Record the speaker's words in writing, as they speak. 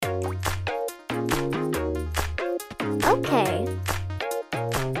OK.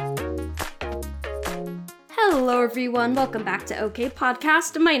 Hello, everyone. Welcome back to OK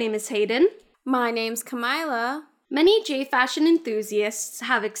Podcast. My name is Hayden. My name's Kamila. Many J-fashion enthusiasts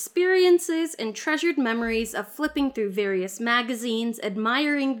have experiences and treasured memories of flipping through various magazines,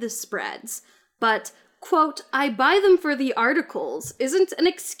 admiring the spreads. But, quote, I buy them for the articles isn't an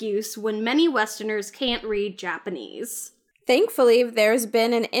excuse when many Westerners can't read Japanese. Thankfully, there's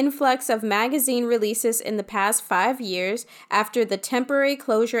been an influx of magazine releases in the past 5 years after the temporary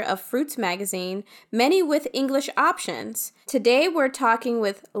closure of Fruits magazine, many with English options. Today, we're talking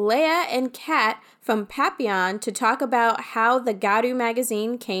with Leah and Kat from Papillon to talk about how the Garu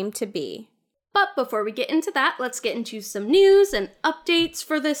magazine came to be. But before we get into that, let's get into some news and updates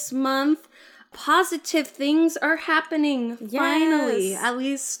for this month. Positive things are happening, finally, at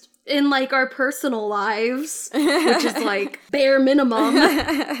least in, our personal lives, which is, bare minimum.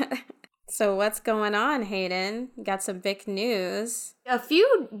 So what's going on, Hayden? Got some big news. A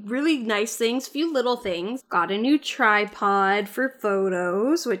few really nice things, few little things. Got a new tripod for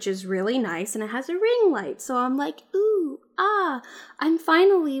photos, which is really nice, and it has a ring light, so I'm like, ooh, I'm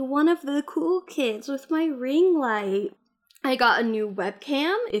finally one of the cool kids with my ring light. I got a new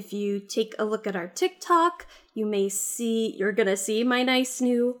webcam. If you take a look at our TikTok, you're gonna see my nice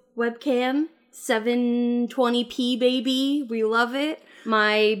new webcam. 720p, baby. We love it.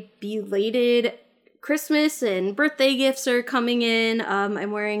 My belated Christmas and birthday gifts are coming in.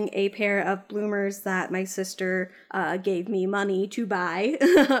 I'm wearing a pair of bloomers that my sister gave me money to buy.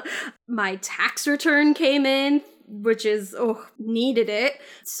 My tax return came in, which is, needed it.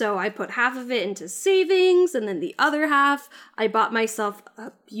 So I put half of it into savings, and then the other half, I bought myself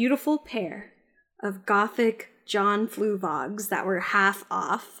a beautiful pair of Gothic John Fluevogs that were half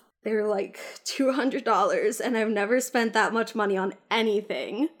off. They were $200, and I've never spent that much money on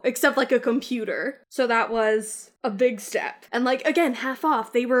anything except a computer. So that was a big step. And again, half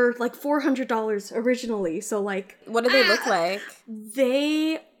off. They were $400 originally. So what do they look like?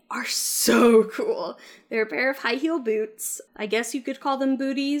 They are so cool. They're a pair of high heel boots. I guess you could call them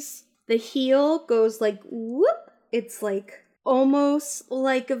booties. The heel goes whoop. It's almost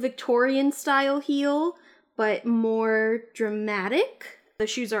like a Victorian style heel, but more dramatic. The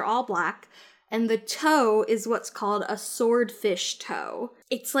shoes are all black, and the toe is what's called a swordfish toe.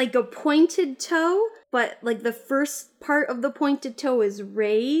 It's a pointed toe, but the first part of the pointed toe is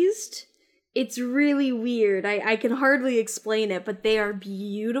raised. It's really weird. I can hardly explain it, but they are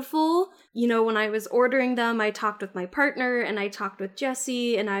beautiful. When I was ordering them, I talked with my partner, and I talked with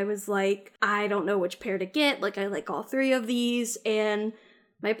Jessie, and I was I don't know which pair to get. I like all three of these, and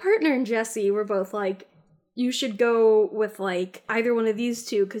my partner and Jessie were both you should go with either one of these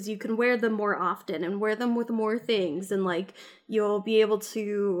two because you can wear them more often and wear them with more things, and you'll be able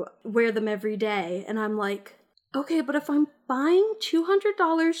to wear them every day. And I'm okay, but if I'm buying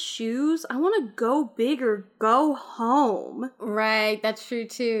 $200 shoes, I want to go big or go home. Right, that's true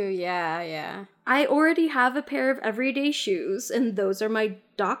too. Yeah. I already have a pair of everyday shoes, and those are my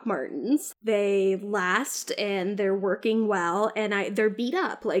Doc Martens. They last, and they're working well, and they're beat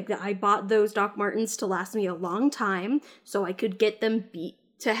up. I bought those Doc Martens to last me a long time, so I could get them beat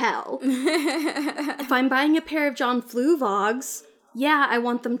to hell. If I'm buying a pair of John Fluevogs, yeah, I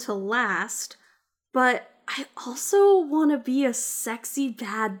want them to last, but I also want to be a sexy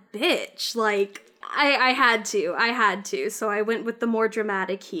bad bitch. I had to, so I went with the more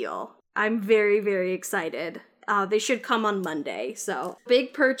dramatic heel. I'm very, very excited. They should come on Monday, so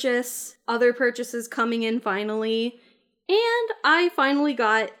big purchase, other purchases coming in finally, and I finally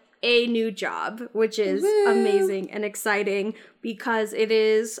got a new job, which is amazing and exciting because it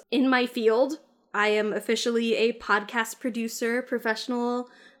is in my field. I am officially a podcast producer, professional,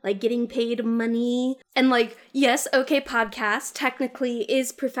 getting paid money. And yes, OK Podcast technically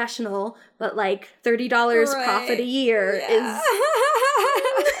is professional, but $30 profit a year is...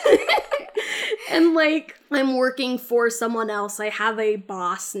 And I'm working for someone else. I have a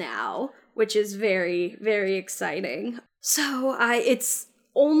boss now, which is very, very exciting. So it's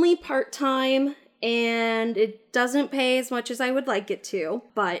only part-time, and it doesn't pay as much as I would like it to,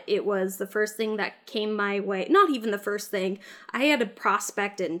 but it was the first thing that came my way. Not even the first thing. I had a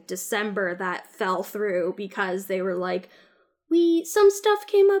prospect in December that fell through because they were some stuff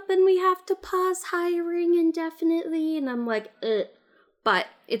came up and we have to pause hiring indefinitely, and I'm ugh. But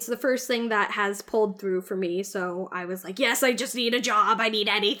it's the first thing that has pulled through for me, so I was yes, I just need a job, I need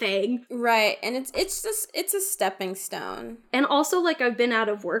anything. Right, and it's a stepping stone. And also, I've been out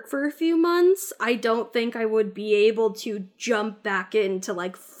of work for a few months, I don't think I would be able to jump back into,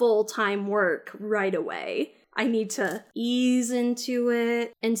 full-time work right away. I need to ease into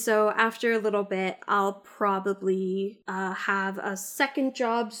it. And so after a little bit, I'll probably have a second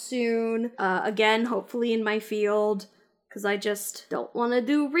job soon. Again, hopefully in my field, because I just don't want to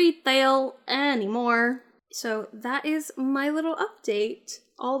do retail anymore. So that is my little update.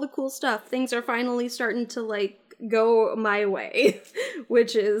 All the cool stuff. Things are finally starting to like go my way,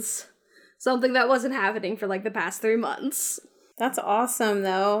 which is something that wasn't happening for like the past 3 months. That's awesome,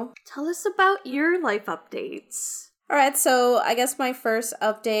 though. Tell us about your life updates. All right, so I guess my first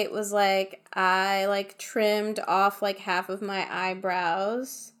update was like I like trimmed off like half of my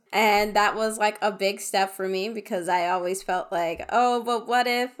eyebrows. And that was like a big step for me because I always felt like, oh, but what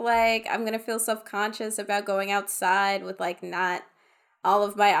if like I'm going to feel self-conscious about going outside with like not all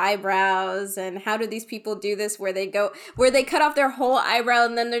of my eyebrows, and how do these people do this where they cut off their whole eyebrow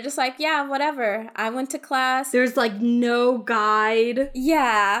and then they're just like, yeah, whatever, I went to class. There's like no guide.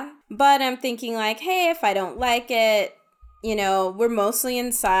 Yeah, but I'm thinking like, hey, if I don't like it, you know, we're mostly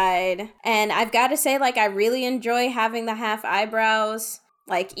inside, and I've got to say like I really enjoy having the half eyebrows.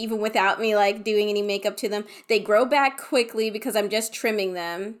 Like, even without me, like, doing any makeup to them. They grow back quickly because I'm just trimming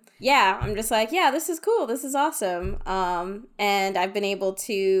them. Yeah, I'm just like, yeah, this is cool. This is awesome. And I've been able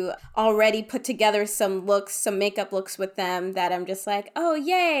to already put together some makeup looks with them that I'm just like, oh,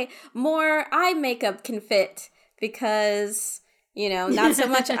 yay, more eye makeup can fit because... You know, not so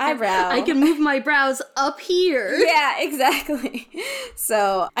much eyebrow. I can move my brows up here. Yeah, exactly.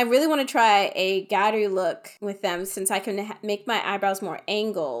 So I really want to try a garu look with them since I can make my eyebrows more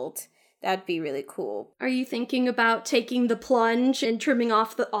angled. That'd be really cool. Are you thinking about taking the plunge and trimming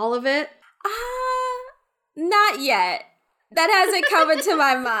off all of it? Not yet. That hasn't come into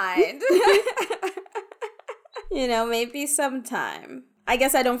my mind. You know, maybe sometime. I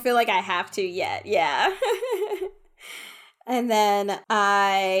guess I don't feel like I have to yet. Yeah. And then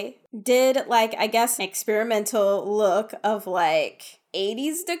I did, like, I guess, an experimental look of, like,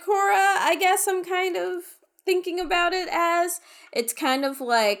 80s Decora, I guess I'm kind of thinking about it as. It's kind of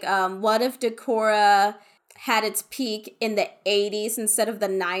like, what if Decora had its peak in the 80s instead of the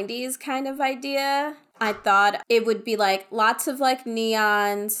 90s kind of idea? I thought it would be, like, lots of, like,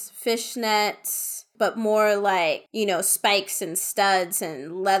 neons, fishnets, but more, like, you know, spikes and studs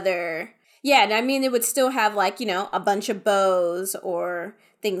and leather. Yeah, and I mean, it would still have, like, you know, a bunch of bows or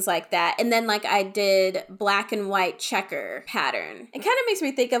things like that. And then, like, I did black and white checker pattern. It kind of makes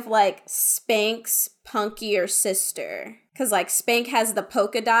me think of, like, Spank's punkier sister. Because, like, Spank has the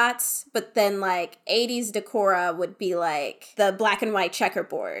polka dots, but then, like, 80s Decora would be, like, the black and white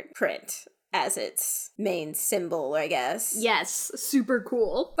checkerboard print as its main symbol, I guess. Yes, super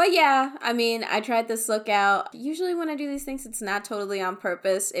cool. But yeah, I mean, I tried this look out. Usually when I do these things, it's not totally on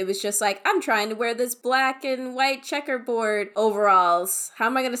purpose. It was just like, I'm trying to wear this black and white checkerboard overalls. How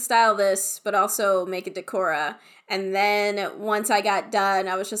am I going to style this, but also make it Decora? And then once I got done,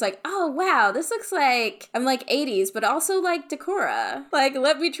 I was just like, oh, wow, this looks like, I'm like 80s, but also like Decora. Like,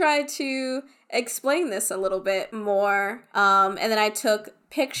 let me try to explain this a little bit more. And then I took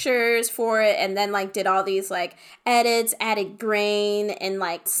pictures for it and then like did all these like edits, added grain and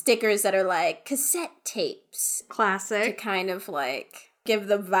like stickers that are like cassette tapes. Classic. To kind of like give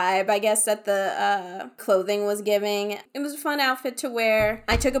the vibe, I guess, that the clothing was giving. It was a fun outfit to wear.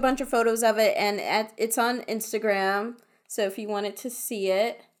 I took a bunch of photos of it and it's on Instagram. So if you wanted to see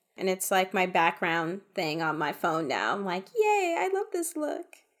it, and it's like my background thing on my phone now. I'm like, yay, I love this look.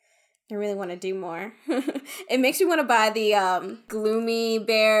 I really want to do more. It makes me want to buy the Gloomy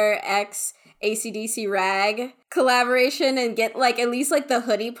Bear X AC/DC rag collaboration and get like at least like the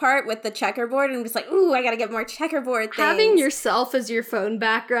hoodie part with the checkerboard, and I'm just like, ooh, I gotta get more checkerboard things. Having yourself as your phone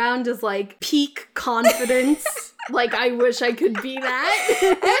background is like peak confidence. Like, I wish I could be that.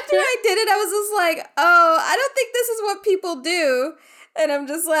 After I did it, I was just like, oh, I don't think this is what people do. And I'm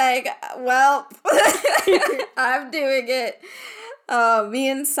just like, well, I'm doing it. Me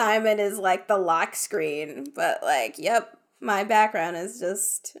and Simon is like the lock screen, but like, yep, my background is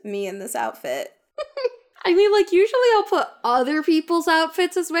just me in this outfit. I mean, like, usually I'll put other people's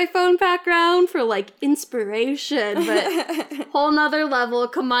outfits as my phone background for like inspiration, but whole nother level.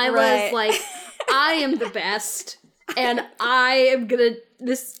 Kamila is like, I am the best, and I am gonna,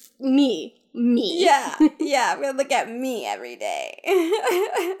 me. Yeah, I'm gonna look at me every day.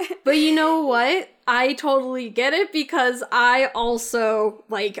 But you know what? I totally get it because I also,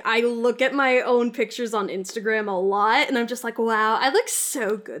 like, I look at my own pictures on Instagram a lot and I'm just like, wow, I look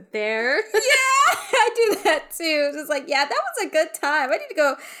so good there. Yeah, I do that too. It's just like, yeah, that was a good time. I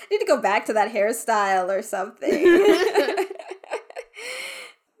need to go back to that hairstyle or something.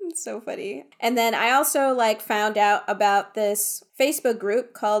 It's so funny. And then I also like found out about this Facebook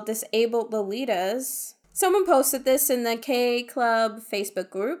group called Disabled Lolitas. Someone posted this in the K Club Facebook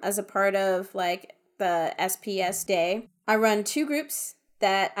group as a part of like the SPS day. I run 2 groups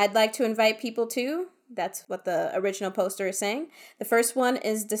that I'd like to invite people to. That's what the original poster is saying. The first one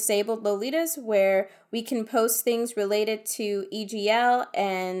is Disabled Lolitas, where we can post things related to EGL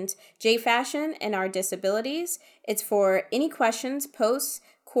and J Fashion and our disabilities. It's for any questions, posts,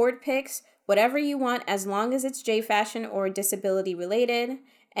 cord pics, whatever you want, as long as it's J Fashion or disability related.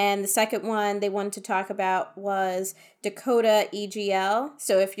 And the second one they wanted to talk about was Dakota EGL.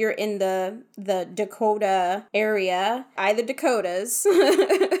 So if you're in the Dakota area, either Dakotas,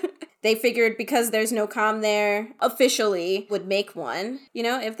 they figured because there's no comm there officially would make one. You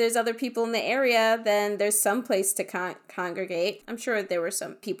know, if there's other people in the area, then there's some place to congregate. I'm sure there were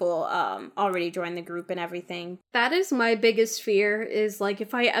some people already joined the group and everything. That is my biggest fear, is like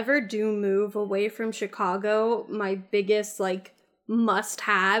if I ever do move away from Chicago, my biggest like must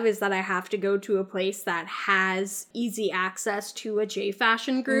have is that I have to go to a place that has easy access to a J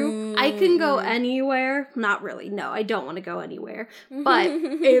Fashion group. I can go anywhere. Not really. No, I don't want to go anywhere. But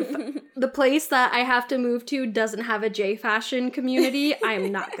if the place that I have to move to doesn't have a J Fashion community, I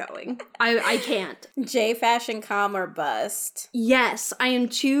am not going. I can't. J Fashion com or bust. Yes, I am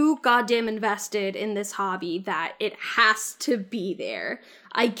too goddamn invested in this hobby that it has to be there.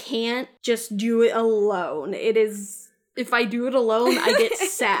 I can't just do it alone. It is... If I do it alone, I get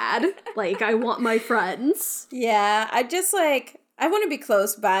sad. Like, I want my friends. Yeah, I just, like, I want to be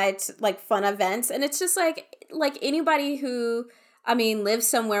close by to, like, fun events. And it's just, like anybody who, I mean, lives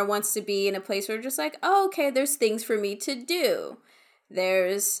somewhere wants to be in a place where just, like, oh, okay, there's things for me to do.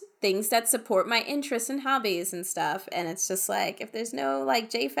 There's things that support my interests and hobbies and stuff. And it's just, like, if there's no, like,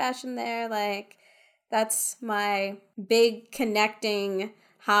 J Fashion there, like, that's my big connecting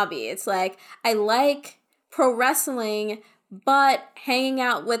hobby. It's, like, I like pro wrestling, but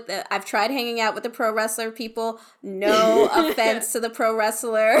I've tried hanging out with the pro wrestler people. No offense to the pro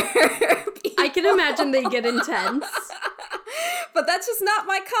wrestler people. I can imagine they get intense. But that's just not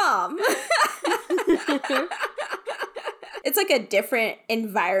my calm. It's like a different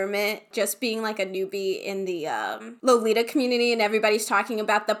environment, just being like a newbie in the Lolita community, and everybody's talking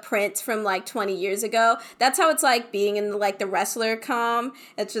about the prints from like 20 years ago. That's how it's like being in like the wrestler com.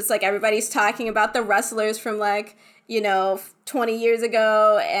 It's just like everybody's talking about the wrestlers from like, 20 years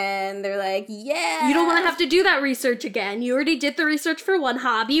ago, and they're like, yeah. You don't want to have to do that research again. You already did the research for one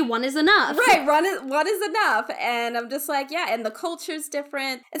hobby. One is enough. Right, one is enough. And I'm just like, yeah, and the culture's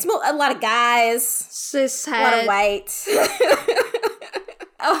different. It's a lot of guys. Cishet. A lot of white.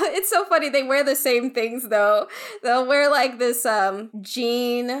 Oh, it's so funny. They wear the same things, though. They'll wear, like, this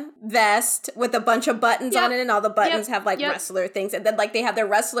jean vest with a bunch of buttons on it, and all the buttons have, like, wrestler things. And then, like, they have their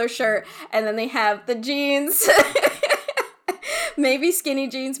wrestler shirt, and then they have the jeans. Maybe skinny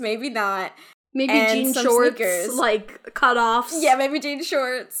jeans, maybe not. Maybe jean shorts, sneakers. Like, cutoffs. Yeah, maybe jean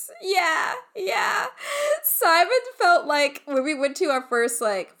shorts. Yeah. Simon felt like when we went to our first,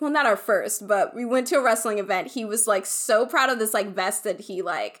 like, well, not our first, but we went to a wrestling event, he was, like, so proud of this, like, vest that he,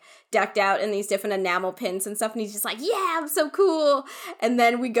 like, decked out in these different enamel pins and stuff, and he's just like, yeah, I'm so cool. And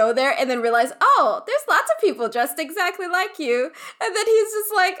then we go there and then realize, oh, there's lots of people dressed exactly like you. And then he's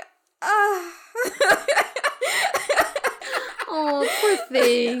just like, Oh, poor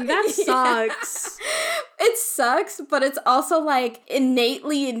thing. That sucks. It sucks, but it's also, like,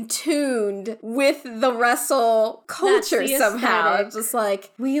 innately in tuned with the wrestle culture somehow. It's just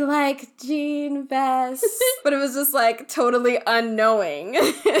like, we like jean vests. But it was just, like, totally unknowing.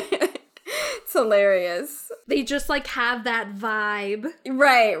 It's hilarious. They just, like, have that vibe.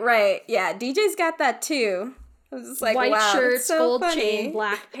 Right. Yeah, DJ's got that, too. I was just like, white wow, shirts, so gold funny. chain,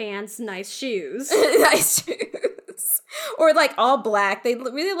 black pants, nice shoes. Nice shoes. Or, like, all black. They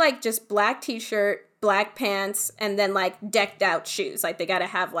really like just black t-shirt, black pants, and then, like, decked out shoes. Like, they gotta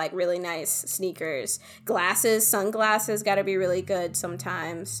have, like, really nice sneakers. Glasses, sunglasses gotta be really good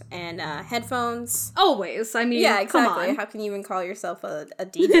sometimes. And headphones. Always. I mean, yeah, exactly. Come on. How can you even call yourself a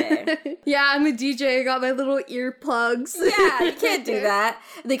DJ? Yeah, I'm a DJ. I got my little earplugs. Yeah, you can't do that.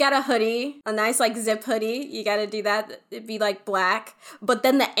 They got a hoodie, a nice, like, zip hoodie. You gotta do that. It'd be, like, black. But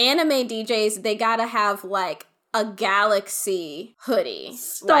then the anime DJs, they gotta have, like, a Galaxy hoodie.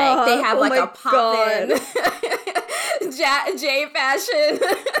 Stop. Like, they have, like, a God. pop-in J Fashion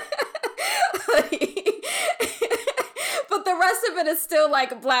hoodie. But the rest of it is still,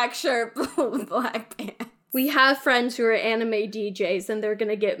 like, black shirt, black pants. We have friends who are anime DJs, and they're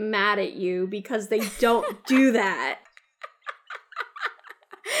gonna get mad at you because they don't do that.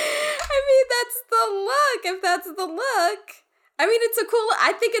 I mean, that's the look. If that's the look. I mean, it's a cool.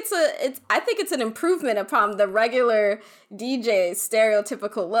 I think it's an improvement upon the regular DJ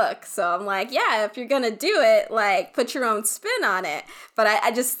stereotypical look. So I'm like, yeah, if you're gonna do it, like, put your own spin on it. But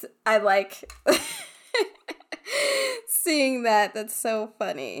I like seeing that. That's so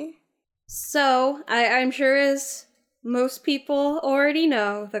funny. So I'm sure, as most people already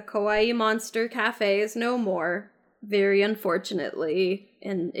know, the Kawaii Monster Cafe is no more. Very unfortunately,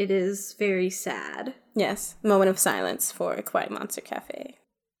 and it is very sad. Yes, moment of silence for Kawaii Monster Cafe.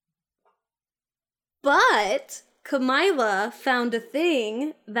 But Kamila found a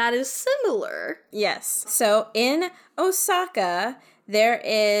thing that is similar. Yes. So in Osaka, there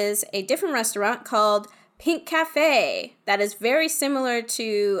is a different restaurant called Pink Cafe that is very similar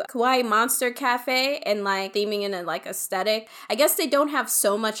to Kawaii Monster Cafe and like theming in a like aesthetic. I guess they don't have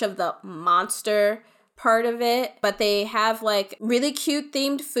so much of the monster part of it, but they have like really cute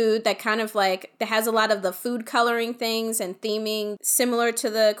themed food that kind of like that has a lot of the food coloring things and theming similar to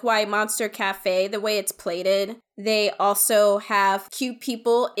the Kawaii Monster Cafe, the way it's plated. They also have cute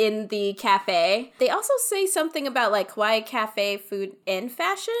people in the cafe. They also say something about like Kawaii Cafe food and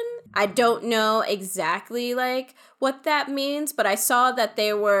fashion. I don't know exactly like what that means, but I saw that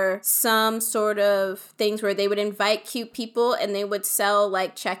there were some sort of things where they would invite cute people and they would sell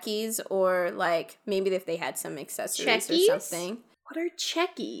like checkies or like maybe if they had some accessories Checkies? Or something. What are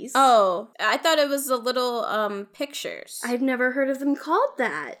checkies? Oh, I thought it was the little pictures. I've never heard of them called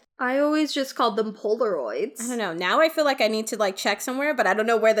that. I always just called them Polaroids. I don't know. Now I feel like I need to like check somewhere, but I don't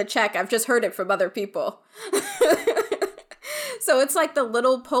know where to check. I've just heard it from other people. So it's like the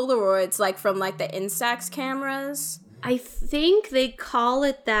little Polaroids, like from like the Instax cameras. I think they call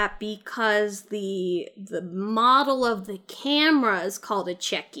it that because the model of the camera is called a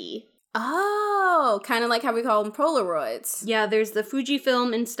Checkie. Oh, kind of like how we call them Polaroids. Yeah, there's the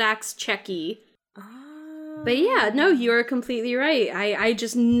Fujifilm Instax Checkie. Oh. But yeah, no, you are completely right. I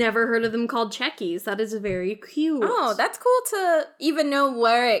just never heard of them called Checkies. That is very cute. Oh, that's cool to even know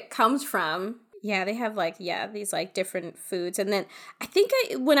where it comes from. Yeah, they have like, these like different foods. And then I think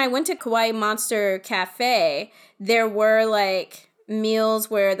when I went to Kawaii Monster Cafe, there were like meals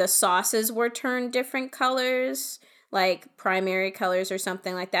where the sauces were turned different colors, like primary colors or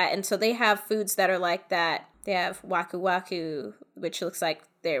something like that. And so they have foods that are like that. They have waku waku, which looks like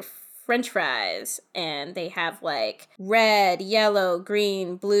they're French fries, and they have like red, yellow,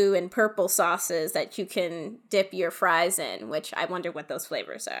 green, blue, and purple sauces that you can dip your fries in, which I wonder what those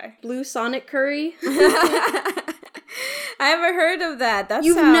flavors are. Blue Sonic curry? I haven't heard of that.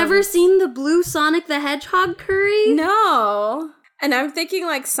 You've never seen the Blue Sonic the Hedgehog curry? No. And I'm thinking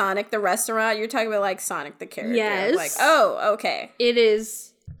like Sonic the restaurant. You're talking about like Sonic the character. Yes. Like, oh, okay. It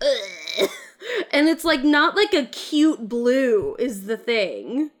is. And it's like not like a cute blue is the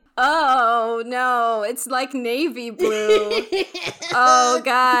thing. Oh, no, it's like navy blue. Oh,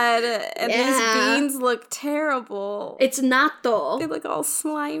 God. And these beans look terrible. It's natto. They look all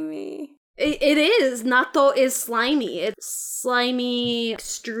slimy. It is. Natto is slimy. It's slimy,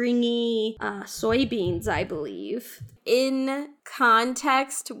 stringy soybeans, I believe. In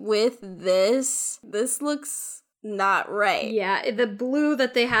context with this looks not right. Yeah, the blue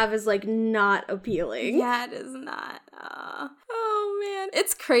that they have is like not appealing. Yeah, it is not. Oh man,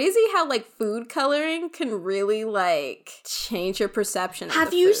 it's crazy how like food coloring can really like change your perception of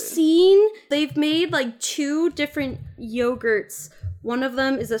Have the you food. seen they've made like 2 different yogurts? One of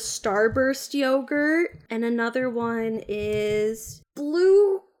them is a Starburst yogurt and another one is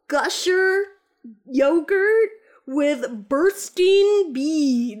blue gusher yogurt with bursting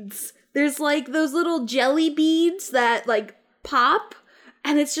beads. There's like those little jelly beads that like pop,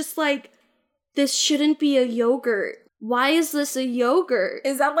 and it's just like, this shouldn't be a yogurt. Why is this a yogurt?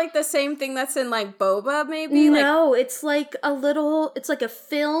 Is that like the same thing that's in like boba maybe? No, it's like it's like a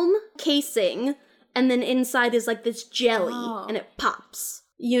film casing, and then inside is like this jelly, and it pops.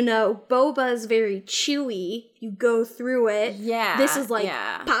 You know, boba is very chewy. You go through it. Yeah. This is like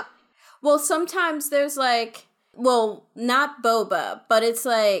pop. Well, sometimes there's like, well, not boba, but it's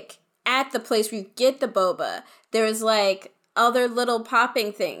like at the place where you get the boba, there's like other little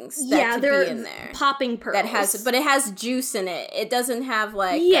popping things that could be in there. Popping pearls. But it has juice in it. It doesn't have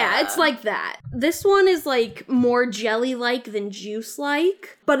like it's like that. This one is like more jelly-like than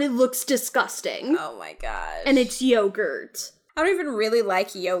juice-like, but it looks disgusting. Oh my gosh. And it's yogurt. I don't even really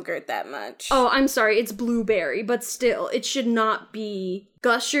like yogurt that much. Oh, I'm sorry, it's blueberry, but still, it should not be...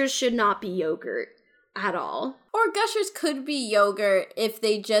 Gushers should not be yogurt at all. Or Gushers could be yogurt if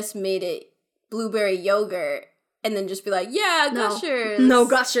they just made it blueberry yogurt and then just be like, yeah, Gushers. No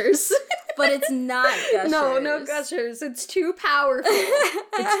Gushers. But it's not Gushers. No Gushers. It's too powerful.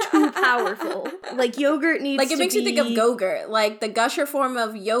 It's too powerful. Like, yogurt needs to be... Like, it makes you think of Go-Gurt. Like, the Gusher form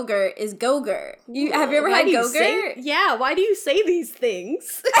of yogurt is Go-Gurt. Have you ever had Go-Gurt? Yeah, why do you say these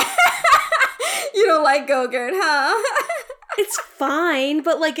things? You don't like Go-Gurt, huh? It's fine,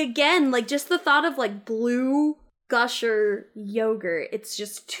 but, like, again, like, just the thought of, like, blue Gusher yogurt, it's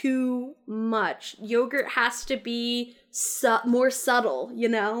just too much. Yogurt has to be more subtle, you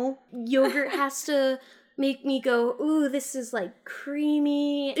know? Yogurt has to make me go, ooh, this is, like,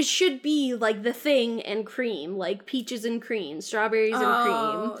 creamy. It should be, like, the thing and cream, like peaches and cream, strawberries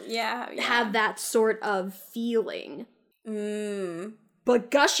and cream. Yeah. Have that sort of feeling.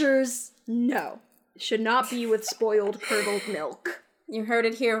 But Gushers, no. Should not be with spoiled curdled milk. You heard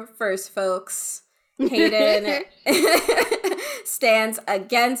it here first, folks. Hayden stands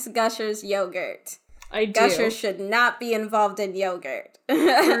against Gushers yogurt. I do. Gushers should not be involved in yogurt.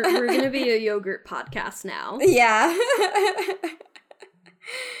 We're going to be a yogurt podcast now. Yeah.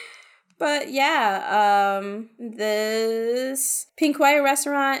 But yeah, this Pink Kawaii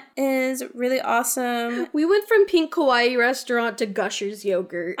restaurant is really awesome. We went from Pink Kawaii restaurant to Gushers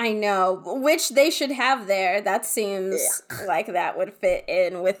yogurt. I know, which they should have there. That seems like that would fit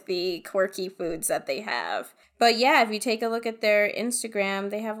in with the quirky foods that they have. But yeah, if you take a look at their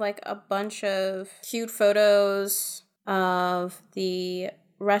Instagram, they have like a bunch of cute photos of the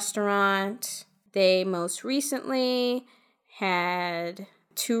restaurant. They most recently had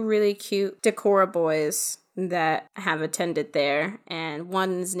 2 really cute Decora boys that have attended there, and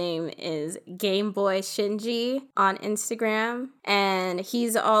one's name is Game Boy Shinji on Instagram, and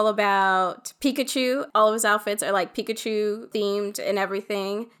he's all about Pikachu. All of his outfits are like Pikachu themed and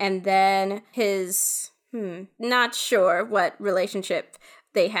everything, and then his not sure what relationship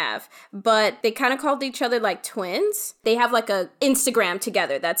they have, but they kind of called each other like twins. They have like a Instagram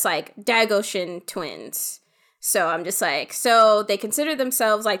together that's like Dagoshin twins. So I'm just like, so they consider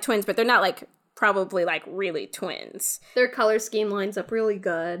themselves like twins, but they're not like probably like really twins. Their color scheme lines up really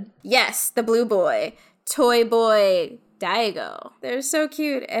good. Yes, the blue boy, toy boy, Daigo. They're so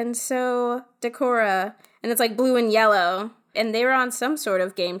cute and so Decora, and it's like blue and yellow. And they were on some sort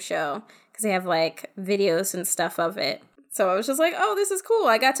of game show because they have like videos and stuff of it. So I was just like, oh, this is cool.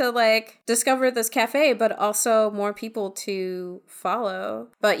 I got to like discover this cafe, but also more people to follow.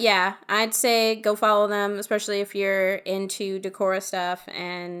 But yeah, I'd say go follow them, especially if you're into Decora stuff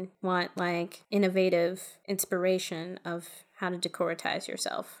and want like innovative inspiration of how to Decoratize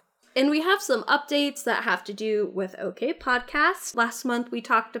yourself. And we have some updates that have to do with OK Podcasts. Last month we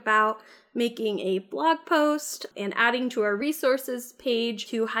talked about making a blog post and adding to our resources page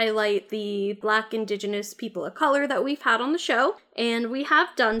to highlight the Black, Indigenous, people of color that we've had on the show. And we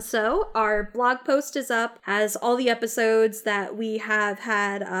have done so. Our blog post is up, has all the episodes that we have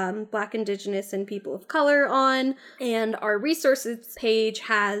had Black, Indigenous, and people of color on. And our resources page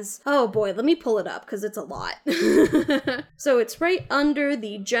has, oh boy, let me pull it up because it's a lot. So it's right under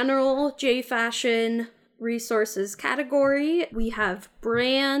the general J Fashion resources category. We have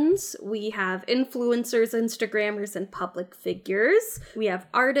brands, we have influencers, Instagrammers, and public figures. We have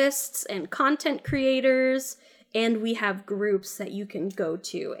artists and content creators, and we have groups that you can go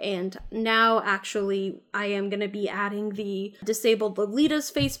to. And now, actually, I am going to be adding the Disabled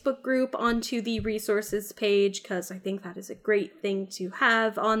Lolitas Facebook group onto the resources page because I think that is a great thing to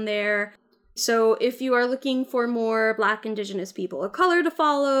have on there. So if you are looking for more Black, Indigenous, people of color to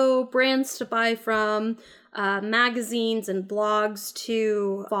follow, brands to buy from, magazines and blogs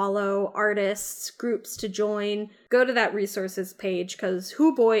to follow, artists, groups to join, go to that resources page because,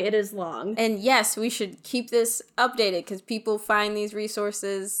 hoo boy, it is long. And yes, we should keep this updated because people find these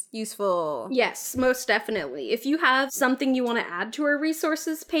resources useful. Yes, most definitely. If you have something you want to add to our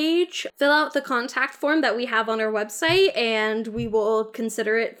resources page, fill out the contact form that we have on our website and we will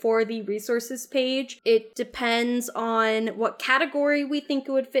consider it for the resources page. It depends on what category we think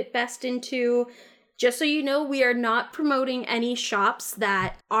it would fit best into. Just so you know, we are not promoting any shops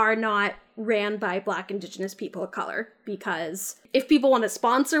that are not ran by Black, Indigenous, people of color, because if people want to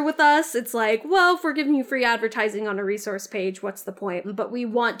sponsor with us, it's like, well, if we're giving you free advertising on a resource page, what's the point? But we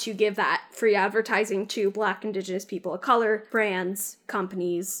want to give that free advertising to Black, Indigenous, people of color, brands,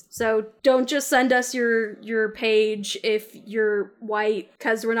 companies. So don't just send us your page if you're white,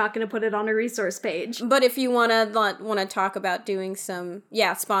 because we're not going to put it on a resource page. But if you want to talk about doing some,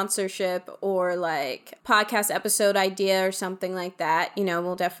 sponsorship or like podcast episode idea or something like that,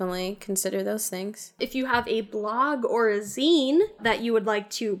 we'll definitely consider those things. If you have a blog or or a zine that you would like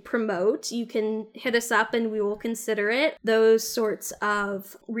to promote, you can hit us up and we will consider it. Those sorts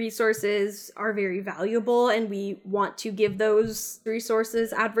of resources are very valuable and we want to give those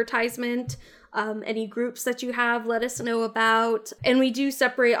resources advertisement. Any groups that you have, let us know about. And we do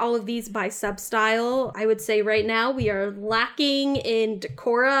separate all of these by sub-style. I would say right now we are lacking in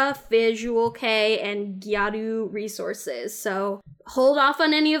Decora, Visual Kei, and Gyaru resources. So hold off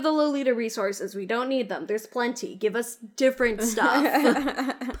on any of the Lolita resources. We don't need them. There's plenty. Give us different stuff.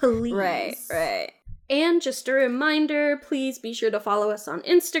 Please. Right. And just a reminder, please be sure to follow us on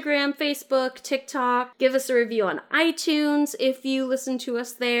Instagram, Facebook, TikTok. Give us a review on iTunes if you listen to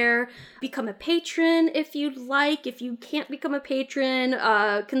us there. Become a patron if you'd like. If you can't become a patron,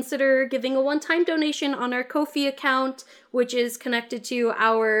 consider giving a one-time donation on our Ko-fi account, which is connected to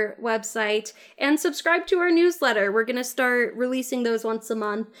our website. And subscribe to our newsletter. We're going to start releasing those once a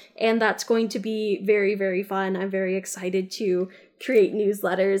month, and that's going to be very, very fun. I'm very excited to create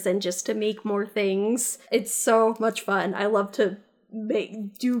newsletters and just to make more things. It's so much fun. I love to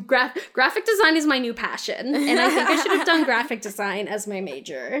graphic design is my new passion, and I think I should have done graphic design as my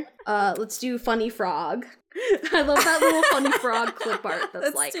major. Let's do Funny Frog. I love that little Funny Frog clip art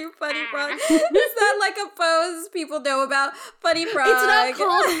that's like... Too Funny Frog. Is that like a pose people know about? Funny Frog. It's not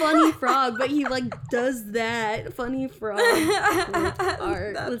called Funny Frog, but he like does that Funny Frog clip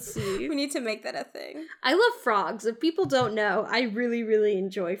art. Let's see. We need to make that a thing. I love frogs. If people don't know, I really, really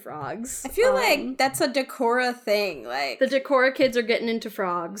enjoy frogs. I feel like that's a Decora thing. Like the Decora kids are getting into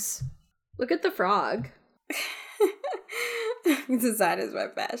frogs. Look at the frog. Design is my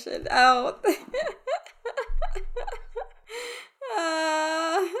passion. Oh.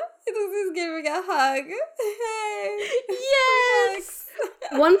 This is giving a hug. Hey. Yes!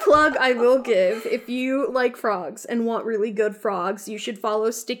 One plug I will give, if you like frogs and want really good frogs, you should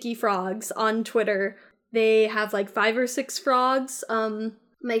follow Sticky Frogs on Twitter. They have like 5 or 6 frogs.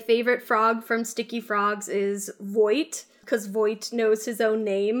 My favorite frog from Sticky Frogs is Voight, because Voight knows his own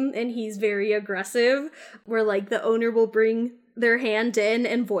name and he's very aggressive, where like the owner will bring their hand in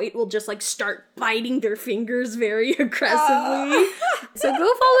and Voight will just like start biting their fingers very aggressively. So go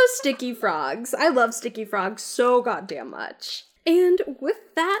follow Sticky Frogs. I love Sticky Frogs so goddamn much. And with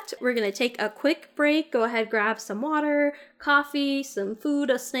that, we're going to take a quick break. Go ahead, grab some water, coffee, some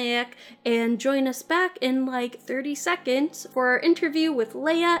food, a snack, and join us back in like 30 seconds for our interview with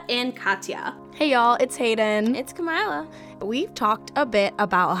Leia and Katya. Hey y'all, it's Hayden. It's Kamila. We've talked a bit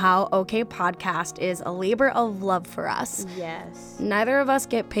about how OK Podcast is a labor of love for us. Yes. Neither of us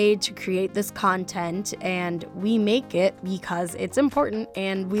get paid to create this content, and we make it because it's important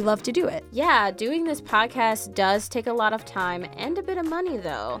and we love to do it. Yeah, doing this podcast does take a lot of time and a bit of money,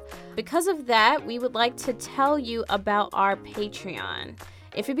 though. Because of that, we would like to tell you about our Patreon.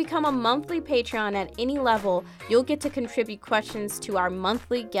 If you become a monthly Patreon at any level, you'll get to contribute questions to our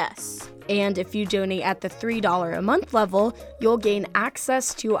monthly guests. And if you donate at the $3 a month level, you'll gain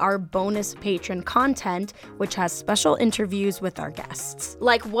access to our bonus patron content, which has special interviews with our guests.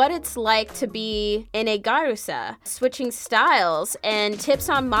 Like what it's like to be in a Garusa, switching styles, and tips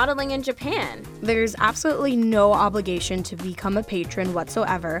on modeling in Japan. There's absolutely no obligation to become a patron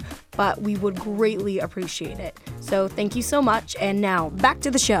whatsoever, but we would greatly appreciate it. So thank you so much, and now back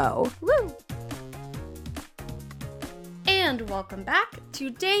to the show. Woo! And welcome back.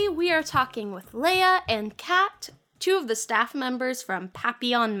 Today we are talking with Leia and Kat, 2 of the staff members from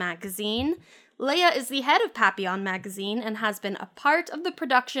Papillon Magazine. Leia is the head of Papillon Magazine and has been a part of the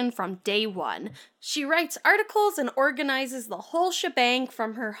production from day one. She writes articles and organizes the whole shebang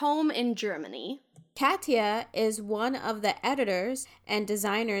from her home in Germany. Katya is one of the editors and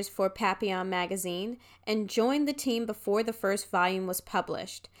designers for Papillon Magazine and joined the team before the first volume was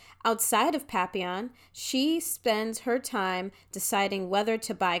published. Outside of Papillon, she spends her time deciding whether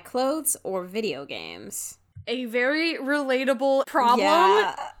to buy clothes or video games. A very relatable problem.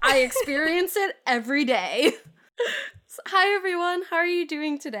 Yeah. I experience it every day. So, hi everyone, how are you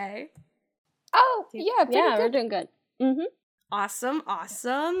doing today? Oh, yeah, we're doing good. Mm-hmm.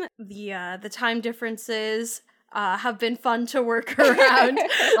 Awesome. The time differences have been fun to work around.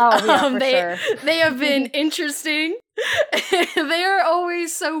 Oh, yeah, for sure. They have been interesting. They are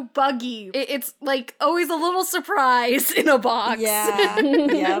always so buggy. It's like always a little surprise in a box. Yeah.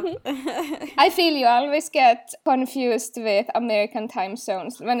 Yep. I feel you always get confused with American time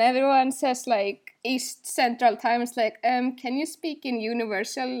zones. When everyone says like East Central Time, it's like, can you speak in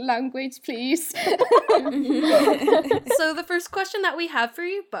universal language, please? So the first question that we have for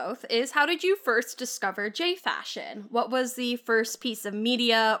you both is, how did you first discover J-Fashion? What was the first piece of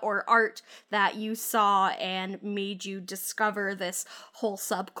media or art that you saw and made you discover this whole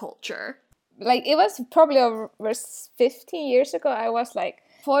subculture? like, it was probably over 50 years ago. I was like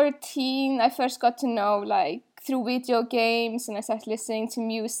 14. I first got to know, like, through video games, and I started listening to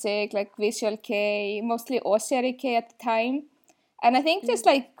music, like Visual Kei, mostly Osiri Kei at the time. And I think just,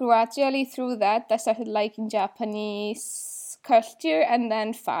 like, gradually through that, I started liking Japanese culture and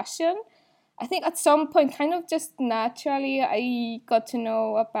then fashion. I think at some point, kind of just naturally, I got to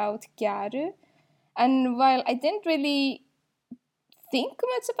know about Gyaru. And while I didn't really think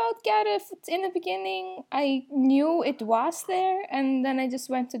much about Gyaru in the beginning, I knew it was there. And then I just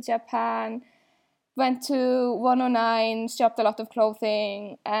went to Japan, went to 109, shopped a lot of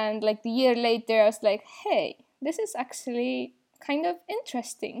clothing. And like the year later, I was like, hey, this is actually kind of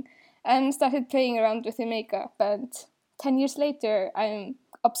interesting. And started playing around with the makeup. And 10 years later, I'm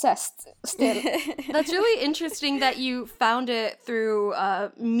obsessed still. That's really interesting that you found it through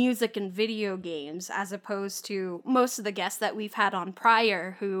music and video games, as opposed to most of the guests that we've had on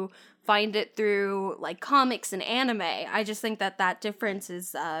prior who find it through like comics and anime. I just think that difference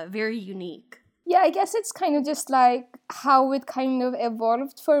is very unique. Yeah, I guess it's kind of just like how it kind of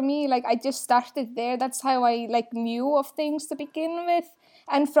evolved for me. Like, I just started there. That's how I like knew of things to begin with.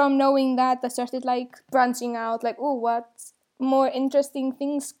 And from knowing that, I started like branching out, like, oh, what more interesting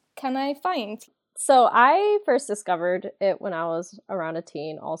things can I find? So I first discovered it when I was around a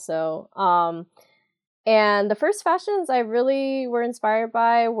teen also. And the first fashions I really were inspired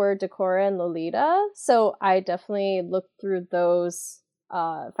by were Decora and Lolita. So I definitely looked through those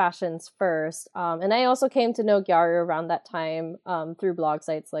fashions first. And I also came to know Gyaru around that time through blog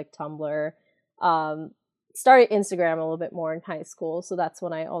sites like Tumblr. Started Instagram a little bit more in high school. So that's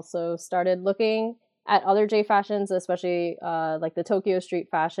when I also started looking at other J fashions, especially like the Tokyo Street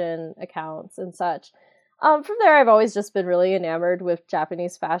fashion accounts and such. From there, I've always just been really enamored with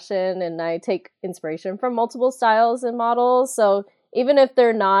Japanese fashion, and I take inspiration from multiple styles and models. So even if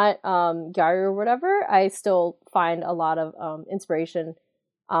they're not Gyaru or whatever, I still find a lot of inspiration,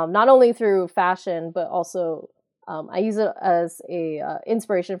 not only through fashion, but also I use it as a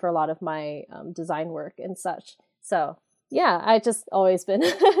inspiration for a lot of my design work and such. So yeah, I've just always been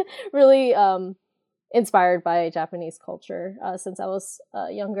really inspired by Japanese culture since I was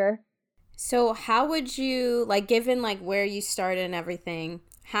younger. So how would you, like, given like where you started and everything,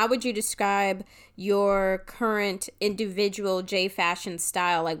 how would you describe your current individual J fashion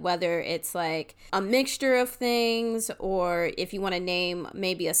style? Like, whether it's like a mixture of things, or if you want to name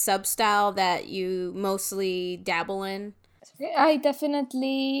maybe a sub style that you mostly dabble in? I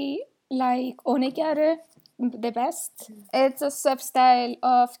definitely like Onegyaru the best. It's a sub-style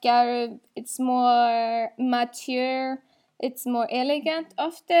of Gyaru. It's more mature, it's more elegant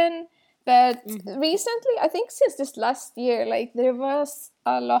often. But recently, I think since this last year, like, there was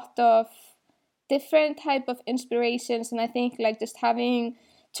a lot of different type of inspirations, and I think like just having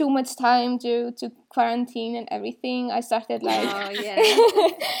too much time due to quarantine and everything, I started like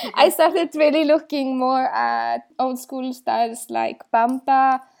I started really looking more at old school styles like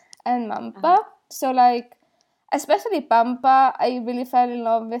Bamba and Mamba. So like, especially Bamba, I really fell in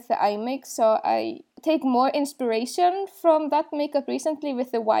love with the eye make, so I take more inspiration from that makeup recently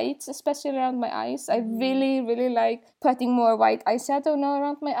with the whites, especially around my eyes. I really, really like putting more white eyeshadow now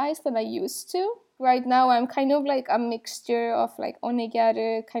around my eyes than I used to. Right now, I'm kind of like a mixture of like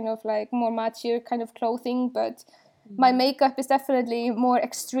Onegyaru, kind of like more mature kind of clothing, but my makeup is definitely more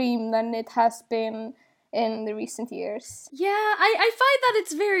extreme than it has been in the recent years. Yeah, I find that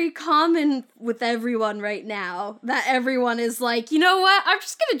it's very common with everyone right now, that everyone is like, you know what, I'm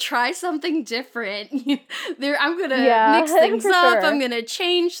just gonna try something different. I'm gonna mix things up, sure. I'm gonna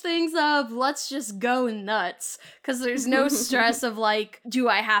change things up, let's just go nuts. Because there's no stress of like, do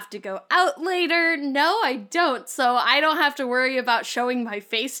I have to go out later? No, I don't. So I don't have to worry about showing my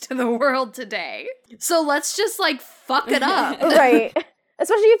face to the world today. So let's just like fuck it up. Right.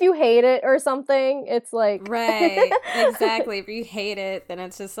 Especially if you hate it or something, it's like... Right, exactly. If you hate it, then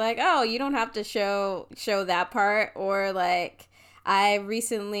it's just like, oh, you don't have to show that part. Or like, I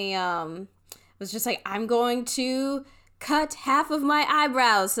recently was just like, I'm going to cut half of my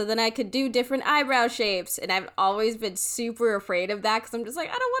eyebrows so then I could do different eyebrow shapes. And I've always been super afraid of that because I'm just like,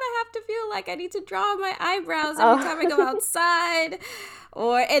 I don't want to have to feel like I need to draw my eyebrows every time I go outside.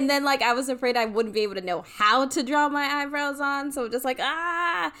 And then like I was afraid I wouldn't be able to know how to draw my eyebrows on, so just like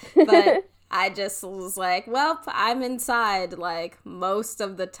but I just was like, well, I'm inside like most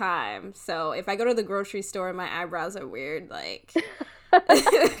of the time, so if I go to the grocery store and my eyebrows are weird, like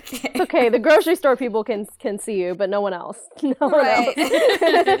It's okay. The grocery store people can see you, but no one else. No one else.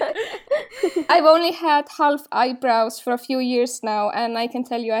 I've only had half eyebrows for a few years now, and I can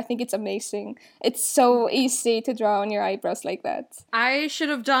tell you, I think it's amazing. It's so easy to draw on your eyebrows like that. I should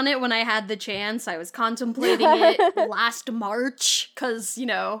have done it when I had the chance. I was contemplating it last March, because,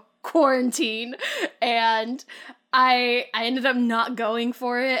 quarantine, and I ended up not going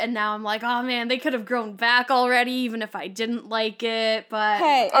for it, and now I'm like, oh man, they could have grown back already, even if I didn't like it, but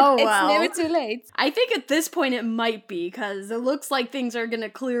Hey, well. it's never too late. I think at this point it might be, because it looks like things are gonna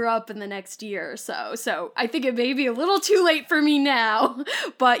clear up in the next year or so, so I think it may be a little too late for me now,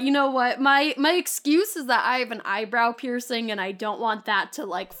 but you know what, my excuse is that I have an eyebrow piercing, and I don't want that to,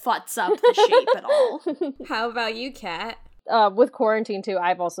 futz up the shape at all. How about you, Kat? With quarantine too,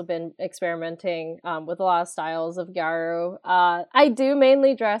 I've also been experimenting with a lot of styles of gyaru. I do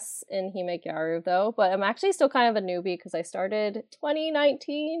mainly dress in hime gyaru though, but I'm actually still kind of a newbie because I started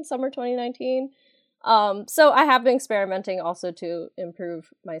summer 2019. So I have been experimenting also to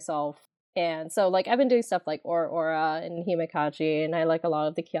improve myself. And so I've been doing stuff like Aura and Himekaji, and I like a lot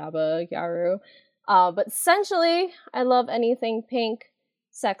of the Kyaba gyaru. But essentially, I love anything pink,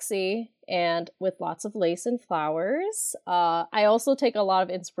 sexy, and with lots of lace and flowers. I also take a lot of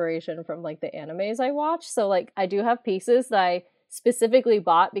inspiration from the animes I watch. So I do have pieces that I specifically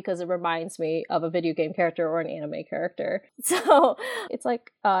bought because it reminds me of a video game character or an anime character. So it's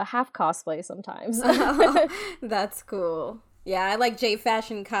half cosplay sometimes. Oh, that's cool. Yeah, I like J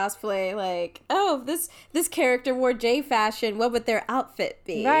fashion cosplay. This character wore J fashion. What would their outfit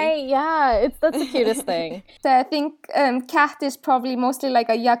be? Right? Yeah, that's the cutest thing. So I think Kat is probably mostly like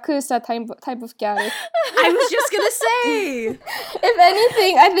a Yakuza type of gyaru. I was just gonna say! If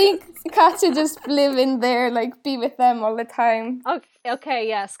anything, I think Kat should just live in there, be with them all the time. Okay,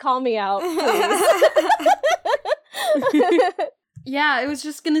 yes, call me out, please. Yeah, I was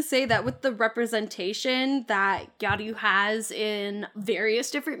just gonna say that with the representation that Gyaru has in various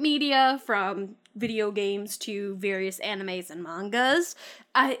different media, from video games to various animes and mangas,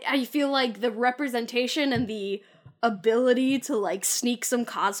 I feel like the representation and the ability to sneak some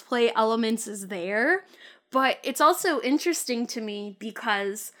cosplay elements is there. But it's also interesting to me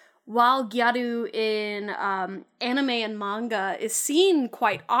because while Gyaru in anime and manga is seen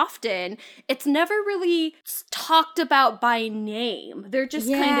quite often, it's never really talked about by name. They're just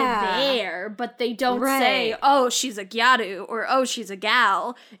kind of there, but they don't say, oh, she's a Gyaru, or oh, she's a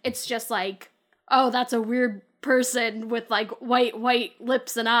gal. It's just oh, that's a weird person with white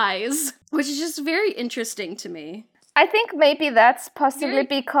lips and eyes, which is just very interesting to me. I think maybe that's possibly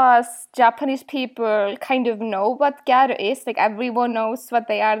because Japanese people kind of know what gyaru is. Everyone knows what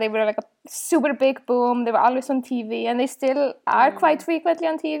they are. They were a super big boom. They were always on TV, and they still are quite frequently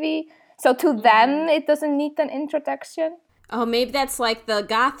on TV. So to them, it doesn't need an introduction. Oh, maybe that's the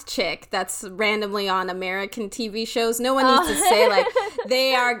goth chick that's randomly on American TV shows. No one needs to say,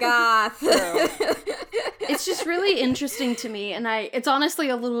 they are goth. It's just really interesting to me, and it's honestly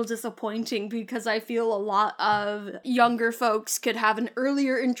a little disappointing because I feel a lot of younger folks could have an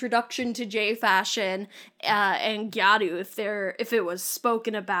earlier introduction to J fashion and gyaru if it was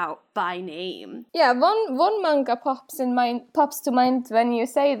spoken about by name. Yeah, one manga pops to mind when you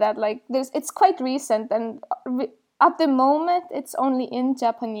say that. It's quite recent, and at the moment, it's only in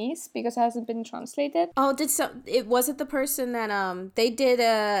Japanese because it hasn't been translated. Oh, was it the person that they did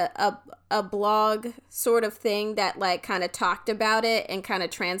a blog sort of thing that kind of talked about it and kind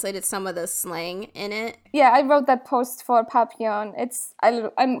of translated some of the slang in it? Yeah, I wrote that post for Papillon.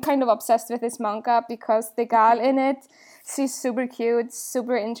 I'm kind of obsessed with this manga because the gal in it, she's super cute,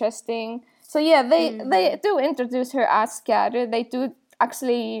 super interesting. So yeah, they do introduce her as gyaru. They do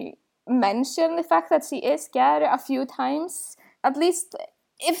actually mention the fact that she is gyaru a few times. At least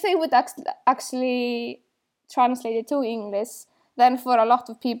if they would actually translate it to English, then for a lot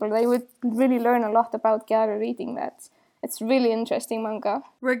of people they would really learn a lot about gyaru reading that. It's really interesting manga.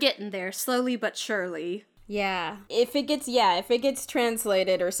 We're getting there, slowly but surely. Yeah. If it gets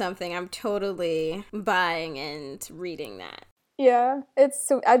translated or something, I'm totally buying and reading that. Yeah,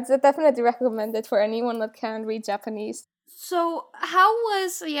 I'd definitely recommend it for anyone that can read Japanese. So, how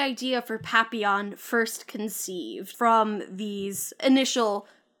was the idea for Papillon first conceived from these initial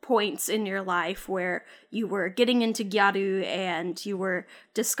points in your life where you were getting into gyaru and you were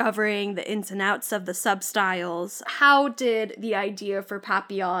discovering the ins and outs of the substyles? How did the idea for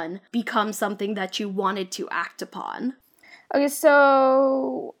Papillon become something that you wanted to act upon? Okay,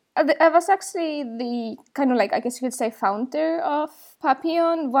 so I was actually the kind of I guess you could say founder of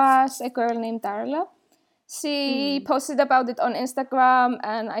Papillon was a girl named Darla. She posted about it on Instagram,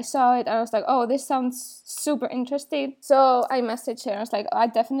 and I saw it and I was like, oh, this sounds super interesting. So I messaged her and I was like, I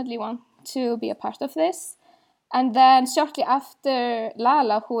definitely want to be a part of this. And then shortly after,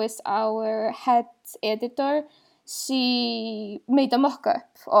 Lala, who is our head editor, she made a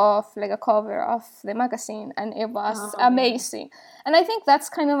mock-up of like a cover of the magazine, and it was amazing. And I think that's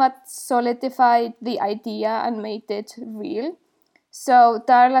kind of what solidified the idea and made it real. So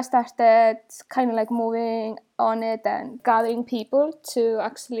Darla started kind of like moving on it and gathering people to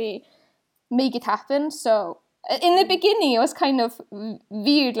actually make it happen. So in the beginning, it was kind of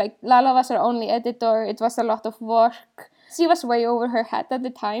weird. Like, Lala was her only editor. It was a lot of work. She was way over her head at the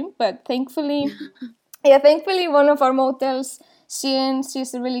time, but thankfully one of our models,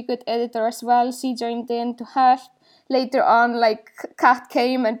 she's a really good editor as well. She joined in to help. Later on, like, Kat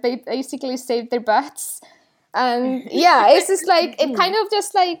came and basically saved their butts. And yeah, it's just like, it kind of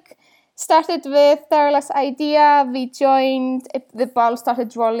just like started with Darla's idea. We joined, the ball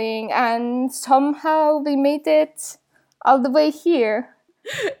started rolling, and somehow we made it all the way here.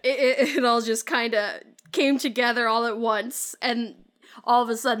 It all just kind of came together all at once, and all of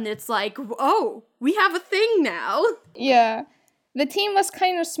a sudden it's like, oh, we have a thing now. Yeah, the team was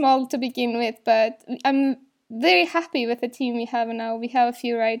kind of small to begin with, but I'm very happy with the team we have now. We have a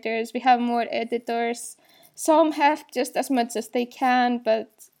few writers, we have more editors. Some help just as much as they can, but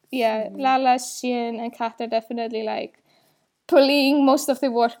yeah, Lala, Shin, and Kat are definitely like pulling most of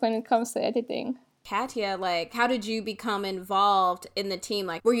the work when it comes to editing. Katya, like, how did you become involved in the team?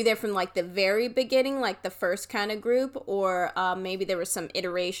 Like, were you there from like the very beginning, like the first kind of group, or maybe there were some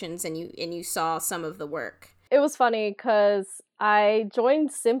iterations and you saw some of the work? It was funny because I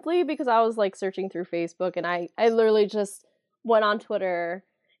joined simply because I was like searching through Facebook, and I literally just went on Twitter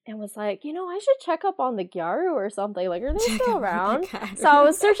and was like, I should check up on the Gyaru or something. Like, are they still around? So I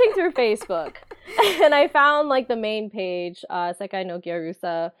was searching through Facebook, and I found, like, the main page, Sekai no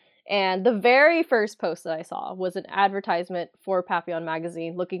Gyarusa, and the very first post that I saw was an advertisement for Papillon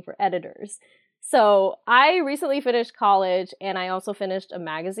magazine looking for editors. So I recently finished college, and I also finished a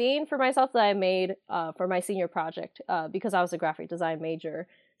magazine for myself that I made for my senior project because I was a graphic design major.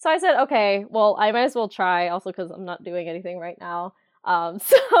 So I said, okay, well, I might as well try, also because I'm not doing anything right now.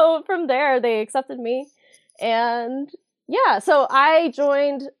 So from there, they accepted me, and yeah, so I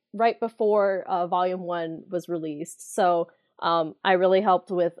joined right before Volume 1 was released, so I really helped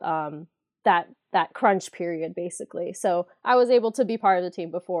with that crunch period, basically. So I was able to be part of the team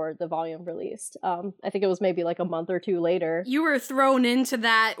before the volume released. I think it was maybe like a month or two later. You were thrown into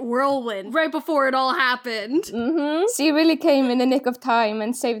that whirlwind right before it all happened. Mm-hmm. She really came in the nick of time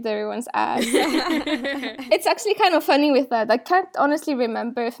and saved everyone's ass. It's actually kind of funny with that. I can't honestly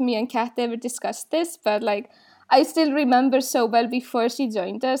remember if me and Kat ever discussed this, but like, I still remember so well before she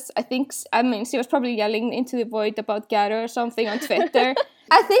joined us. She was probably yelling into the void about Gyaru or something on Twitter.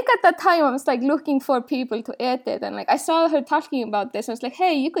 I think at that time I was like looking for people to edit, and like I saw her talking about this. And I was like,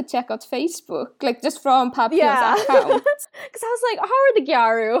 hey, you could check out Facebook, like just from Papillon's account. Because I was like, how are the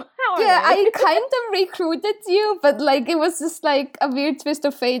Gyaru? I kind of recruited you, but like it was just like a weird twist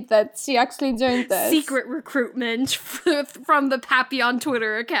of fate that she actually joined us. Secret recruitment from the Papillon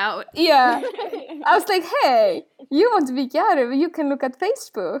Twitter account. Yeah. I was like, hey, you want to be Gyaru, you can look at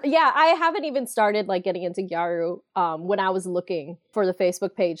Facebook. Yeah, I haven't even started like getting into Gyaru when I was looking for the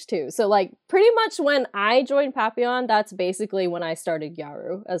Facebook page too. So like pretty much when I joined Papillon, that's basically when I started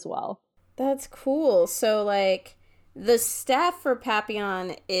Gyaru as well. That's cool. So like the staff for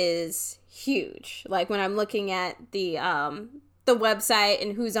Papillon is huge. Like when I'm looking at the website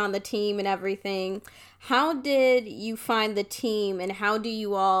and who's on the team and everything, how did you find the team and how do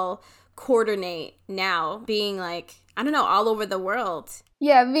you all coordinate now, being like, I don't know, all over the world?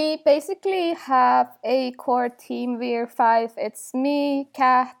 Yeah, we basically have a core team. We're 5. It's me,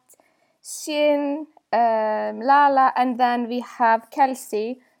 Kat, Shin, Lala, and then we have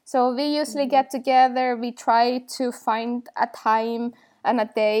Kelsey. So we usually get together, we try to find a time and a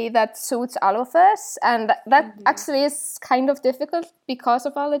day that suits all of us. And that actually is kind of difficult because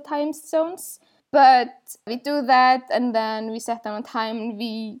of all the time zones. But we do that, and then we set down a time, and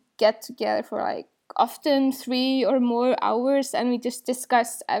we get together for like often 3 or more hours, and we just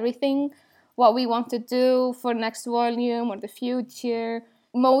discuss everything, what we want to do for next volume or the future,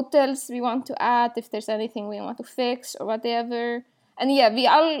 models we want to add, if there's anything we want to fix or whatever. And yeah, we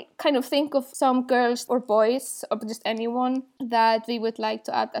all kind of think of some girls or boys or just anyone that we would like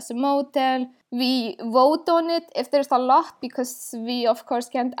to add as a model. We vote on it if there's a lot, because we of course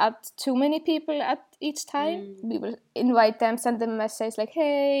can't add too many people at each time. We will invite them, send them a message like,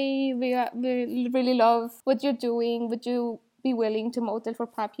 hey, we really love what you're doing. Would you be willing to model for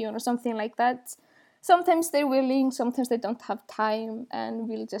Papillon or something like that? sometimes they're willing, sometimes they don't have time, and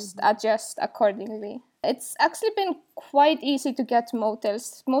we'll just adjust accordingly. It's actually been quite easy to get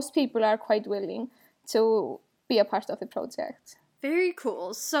models. Most people are quite willing to be a part of the project. Very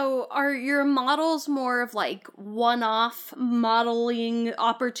cool. So are your models more of like one-off modeling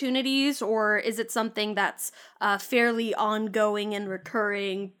opportunities, or is it something that's fairly ongoing and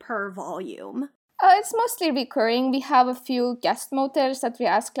recurring per volume? It's mostly recurring. We have a few guest models that we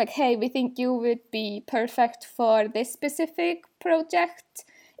ask, like, hey, we think you would be perfect for this specific project.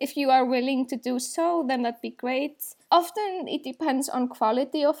 If you are willing to do so, then that'd be great. Often it depends on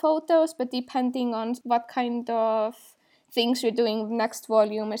quality of photos, but depending on what kind of things we're doing next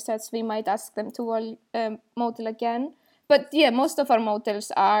volume, we might ask them to model again. But yeah, most of our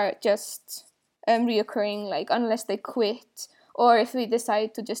models are just reoccurring, like unless they quit, or if we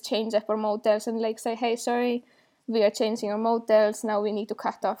decide to just change up our models and like say, hey, sorry, we are changing our models, now we need to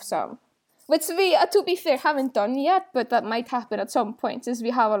cut off some. Which we, to be fair, haven't done yet, but that might happen at some point since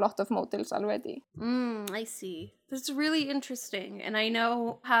we have a lot of models already. I see. That's really interesting. And I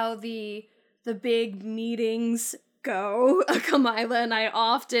know how the big meetings go. Kamila and I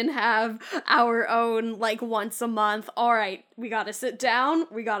often have our own, like, once a month. All right, we gotta sit down.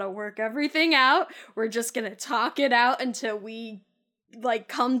 We gotta work everything out. We're just gonna talk it out until we, like,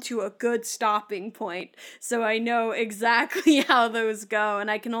 come to a good stopping point. So I know exactly how those go, and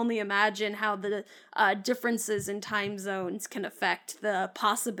I can only imagine how the differences in time zones can affect the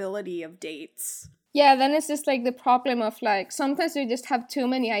possibility of dates. Yeah, then it's just like the problem of like, sometimes we just have too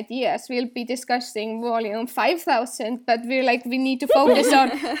many ideas. We'll be discussing volume 5,000, but we're like, we need to focus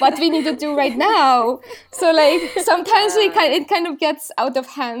on what we need to do right now. So like, sometimes it kind of gets out of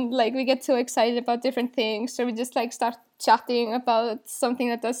hand. Like we get too excited about different things. So we just like start chatting about something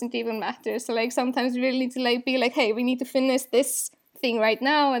that doesn't even matter. So like, sometimes we really need to like be like, hey, we need to finish this thing right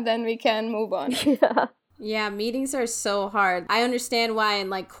now and then we can move on. Yeah, meetings are so hard. I understand why in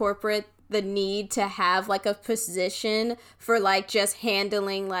like corporate, the need to have like a position for like just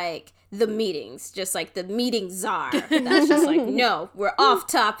handling like the meetings, just like the meeting czar. That's just like, no, we're off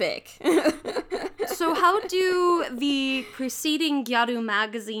topic. So how do the preceding Gyaru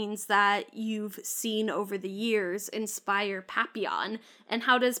magazines that you've seen over the years inspire Papillon? And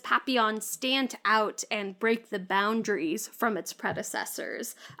how does Papillon stand out and break the boundaries from its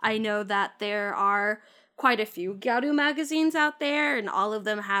predecessors? I know that there are quite a few Gyaru magazines out there, and all of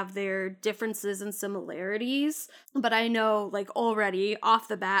them have their differences and similarities. But I know, like, already off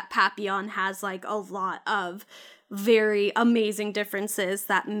the bat, Papillon has, like, a lot of very amazing differences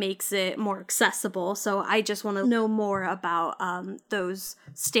that makes it more accessible. So I just want to know more about those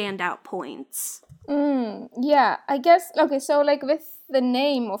standout points. Yeah, I guess, okay, so, like, with the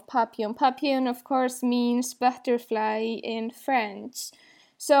name of Papillon, Papillon, of course, means butterfly in French.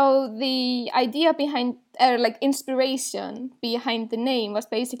 So the idea behind, like inspiration behind the name was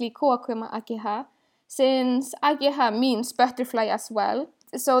basically Koakuma Akeha, since Akeha means butterfly as well.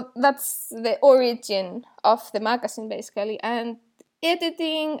 So that's the origin of the magazine basically. And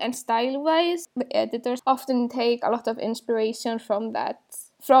editing and style-wise, the editors often take a lot of inspiration from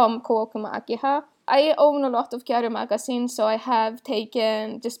Koakuma Akeha. I own a lot of Gyaru magazines, so I have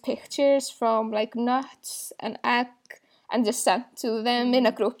taken just pictures from like nuts and egg and just sent to them in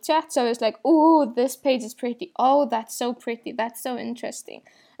a group chat. So I was like, oh, this page is pretty. Oh, that's so pretty. That's so interesting.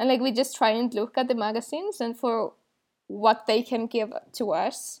 And like, we just try and look at the magazines and for what they can give to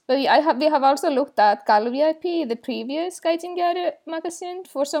us. But we have also looked at Gal VIP, the previous Gaijin Gyaru magazine,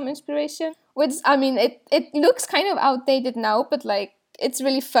 for some inspiration. Which, I mean, it looks kind of outdated now, but like, it's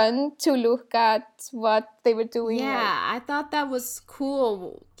really fun to look at what they were doing. Yeah, I thought that was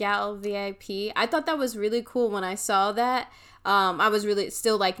cool, Gal VIP. I thought that was really cool when I saw that. I was really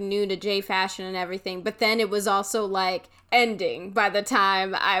still like new to J fashion and everything, but then it was also like ending by the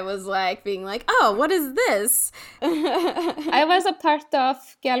time I was like being like, oh, what is this? I was a part of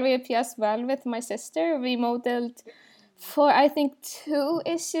Gal VIP as well with my sister. We modeled for I think 2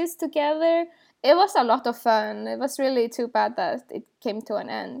 issues together. It was a lot of fun. It was really too bad that it came to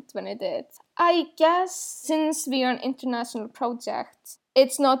an end when it did. I guess since we are an international project,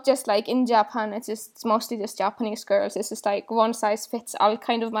 it's not just like in Japan, it's mostly just Japanese girls. It's just like one size fits all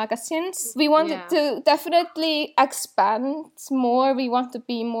kind of magazines. We wanted to definitely expand more. We want to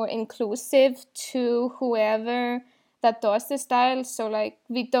be more inclusive to whoever that does the style. So like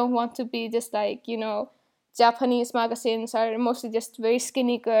we don't want to be just like, you know, Japanese magazines are mostly just very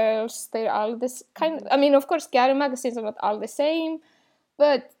skinny girls. They're all this kind of, I mean, of course, Gyaru magazines are not all the same,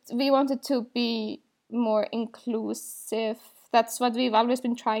 but we wanted to be more inclusive. That's what we've always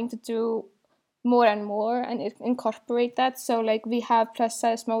been trying to do more and more and incorporate that. So, like, we have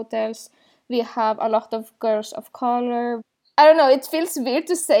plus-size models, We have a lot of girls of color. I don't know, it feels weird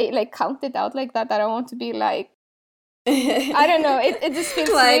to say, like, count it out like that. I don't want to be like, I don't know, it just feels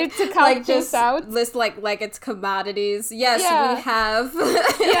weird to count this out. List like it's commodities. Yes, Yeah. we have.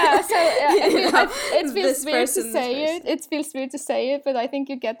 Yeah, so it feels This weird to person, say this it. It feels weird to say it, but I think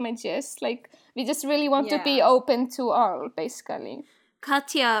you get my gist. Like, we just really want to be Yeah. open to all, basically.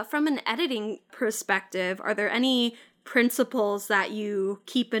 Katya, from an editing perspective, are there any principles that you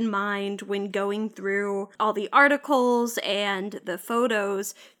keep in mind when going through all the articles and the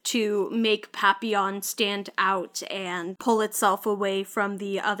photos to make Papillon stand out and pull itself away from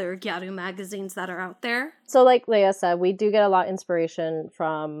the other Gyaru magazines that are out there? So like Leia said, we do get a lot of inspiration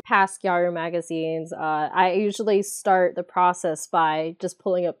from past Gyaru magazines. I usually start the process by just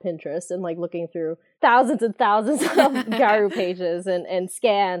pulling up Pinterest and like looking through thousands and thousands of Gyaru pages and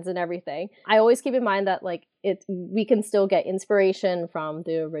scans and everything. I always keep in mind that like we can still get inspiration from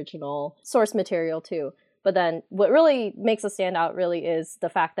the original source material too. But then what really makes us stand out really is the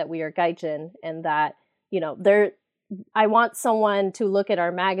fact that we are Gaijin, and that, you know, I want someone to look at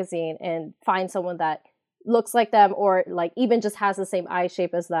our magazine and find someone that looks like them, or like even just has the same eye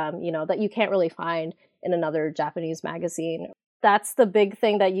shape as them, you know, that you can't really find in another Japanese magazine. That's the big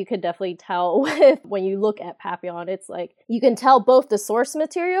thing that you could definitely tell with when you look at Papillon. It's like you can tell both the source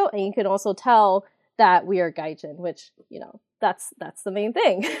material and you can also tell that we are Gaijin, which, you know, that's the main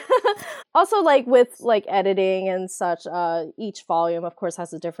thing. Also, like with like editing and such, each volume of course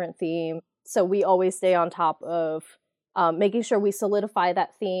has a different theme. So we always stay on top of making sure we solidify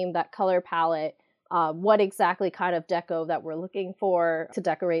that theme, that color palette, what exactly kind of deco that we're looking for to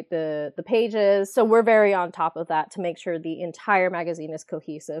decorate the pages. So we're very on top of that to make sure the entire magazine is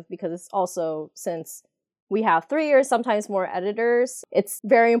cohesive, because it's also, since we have 3 or sometimes more editors, it's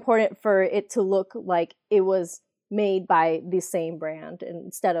very important for it to look like it was made by the same brand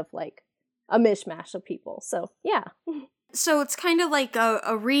instead of like a mishmash of people. So yeah. So it's kind of like a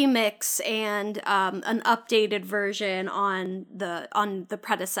remix and an updated version on the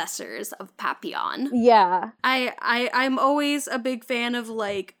predecessors of Papillon. Yeah. I'm always a big fan of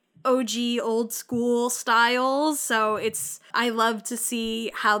like OG old school styles, so I love to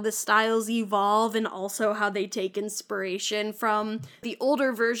see how the styles evolve and also how they take inspiration from the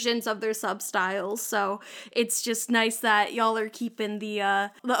older versions of their sub-styles. So it's just nice that y'all are keeping the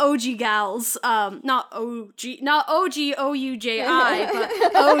OG gals, not OG OUJI,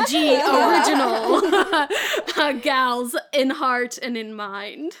 but OG original gals in heart and in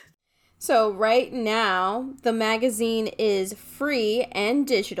mind. So right now, the magazine is free and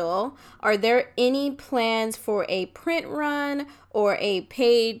digital. Are there any plans for a print run or a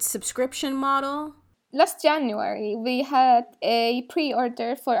paid subscription model? Last January, we had a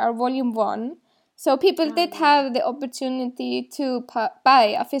pre-order for our Volume 1. So people did have the opportunity to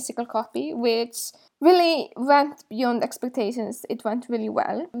buy a physical copy, which really went beyond expectations. It went really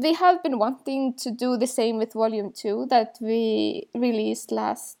well. We have been wanting to do the same with Volume 2 that we released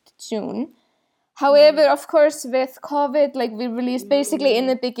last June. However, of course, with COVID, like we released basically in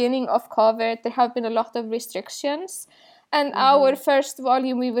the beginning of COVID, there have been a lot of restrictions. And our first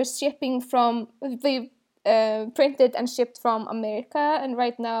volume we printed and shipped from America. And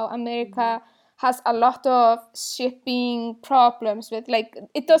right now, America has a lot of shipping problems with, like,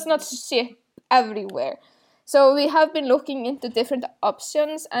 it does not ship everywhere. So we have been looking into different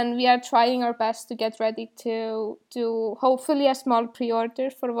options, and we are trying our best to get ready to do hopefully a small pre-order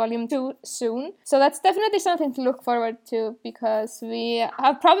for Volume 2 soon. So that's definitely something to look forward to, because we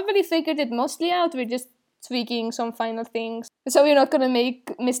have probably figured it mostly out. We're just tweaking some final things. So we're not going to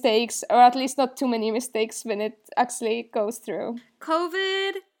make mistakes, or at least not too many mistakes when it actually goes through.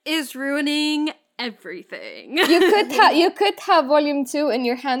 COVID is ruining everything. You could have Volume 2 in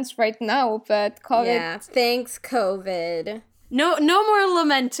your hands right now, but COVID... Yeah, thanks COVID. No more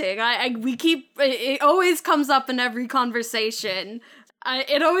lamenting. We keep, it always comes up in every conversation.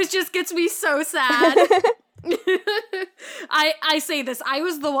 It always just gets me so sad. I say this, I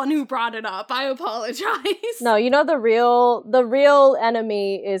was the one who brought it up. I apologize. No, you know, the real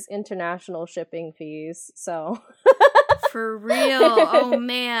enemy is international shipping fees, so... For real. Oh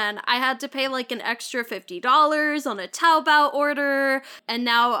man. I had to pay like an extra $50 on a Taobao order, and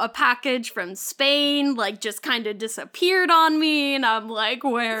now a package from Spain like just kind of disappeared on me, and I'm like,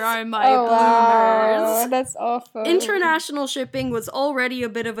 where are my bloomers? Wow, that's awful. International shipping was already a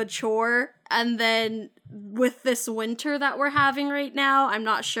bit of a chore, and then with this winter that we're having right now, I'm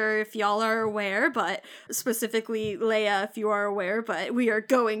not sure if y'all are aware, but specifically Leia, if you are aware, but we are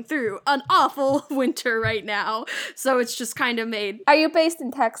going through an awful winter right now. So it's just kind of made... Are you based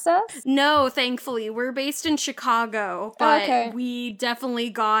in Texas? No, thankfully. We're based in Chicago, but Okay. we definitely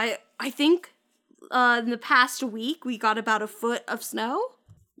got, I think, in the past week, we got about a foot of snow.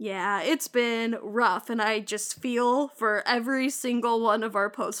 Yeah, it's been rough, and I just feel for every single one of our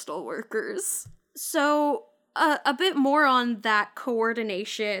postal workers. So, a bit more on that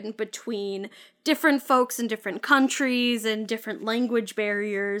coordination between different folks in different countries and different language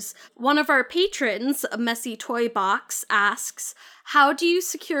barriers. One of our patrons, Messy Toy Box, asks, how do you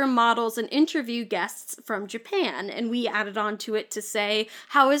secure models and interview guests from Japan? And we added on to it to say,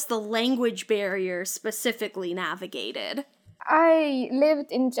 how is the language barrier specifically navigated? I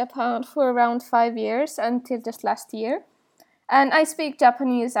lived in Japan for around 5 years until just last year. And I speak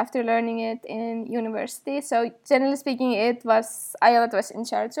Japanese after learning it in university. So generally speaking, I was in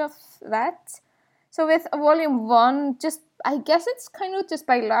charge of that. So with Volume 1, I guess it's kind of just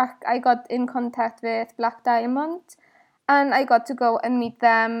by luck, I got in contact with Black Diamond. And I got to go and meet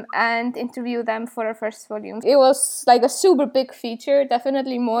them and interview them for our first volume. It was like a super big feature,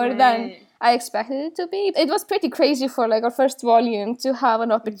 definitely more than I expected it to be. It was pretty crazy for like our first volume to have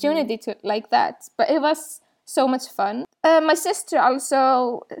an opportunity to like that. But it was so much fun. My sister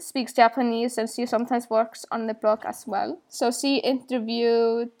also speaks Japanese and she sometimes works on the blog as well. So she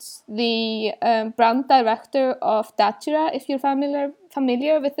interviewed the brand director of Datura, if you're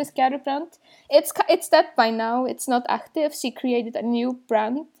familiar with this Garu brand. It's dead by now, it's not active. She created a new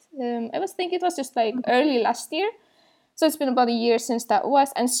brand. I think it was just like early last year. So it's been about a year since that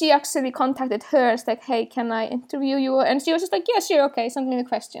was. And she actually contacted her and was like, hey, can I interview you? And she was just like, yeah, sure, okay, send me the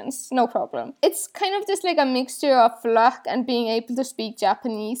questions, no problem. It's kind of just like a mixture of luck and being able to speak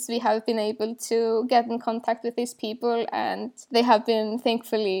Japanese. We have been able to get in contact with these people and they have been,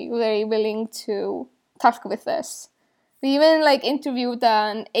 thankfully, very willing to talk with us. We even like interviewed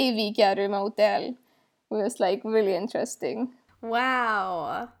an AV Garu model. It was like really interesting.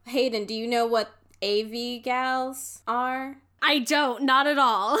 Wow. Hayden, do you know what AV gals are? I don't, not at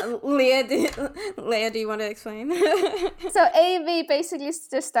all. Leah, do you want to explain? So AV basically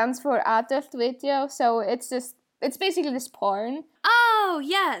just stands for adult video. So it's basically this porn. Oh,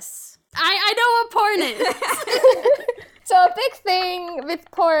 yes. I know what porn is. So a big thing with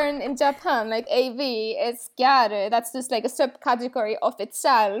porn in Japan, like AV, is Garu. That's just like a subcategory of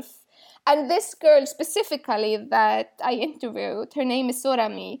itself. And this girl specifically that I interviewed, her name is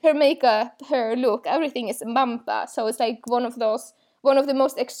Sorami. Her makeup, her look, everything is Mamba. So it's like one of the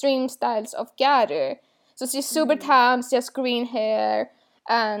most extreme styles of Garu. So she's super tan, she has green hair,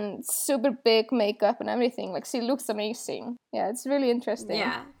 and super big makeup and everything. Like, she looks amazing. Yeah, it's really interesting.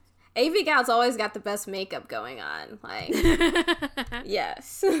 Yeah. AV gals always got the best makeup going on. Like,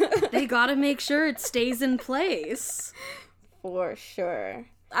 yes. They gotta make sure it stays in place. For sure.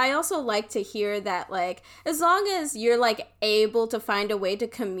 I also like to hear that, like, as long as you're, like, able to find a way to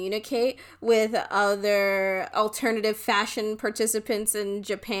communicate with other alternative fashion participants in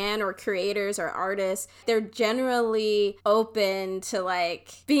Japan or creators or artists, they're generally open to, like,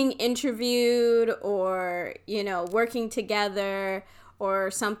 being interviewed or, you know, working together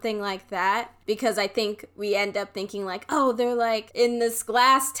or something like that, because I think we end up thinking like, oh, they're like in this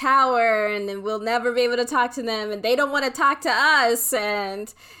glass tower and then we'll never be able to talk to them and they don't want to talk to us,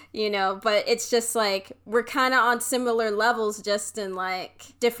 and you know, but it's just like we're kind of on similar levels, just in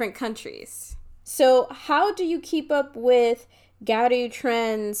like different countries. So how do you keep up with Garu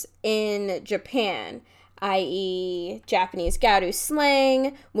trends in Japan, i.e. Japanese Garu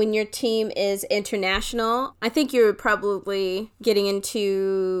slang, when your team is international? I think you're probably getting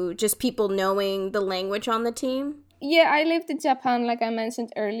into just people knowing the language on the team. Yeah, I lived in Japan, like I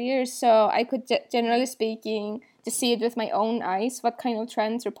mentioned earlier, so I could, generally speaking, just see it with my own eyes, what kind of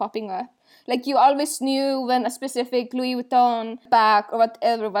trends are popping up. Like, you always knew when a specific Louis Vuitton bag or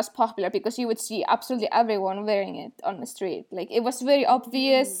whatever was popular, because you would see absolutely everyone wearing it on the street. Like, it was very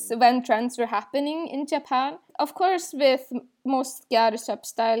obvious when trends were happening in Japan. Of course, with most Garu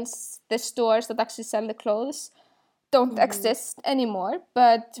sub-styles, the stores that actually sell the clothes don't exist anymore.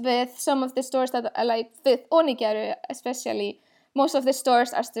 But with some of the stores that are like, with Onigaru especially, most of the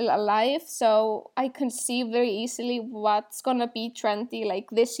stores are still alive, so I can see very easily what's gonna be trendy. Like,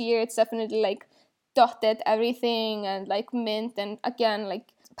 this year, it's definitely like dotted everything and like mint, and again, like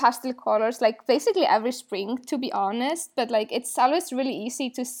pastel colors, like basically every spring, to be honest. But like, it's always really easy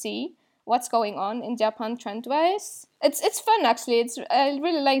to see what's going on in Japan trend-wise. It's fun, actually. I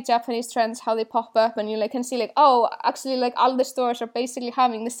really like Japanese trends, how they pop up, and you like can see like, oh, actually, like all the stores are basically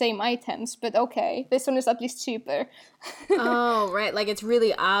having the same items, but okay, this one is at least cheaper. Oh, right. Like it's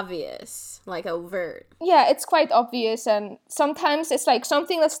really obvious, like overt. Yeah, it's quite obvious, and sometimes it's like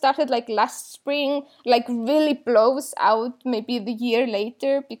something that started like last spring, like really blows out maybe the year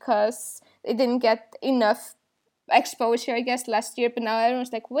later because it didn't get enough exposure, I guess, last year, but now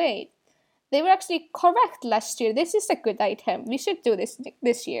everyone's like, wait, they were actually correct last year. This is a good item. We should do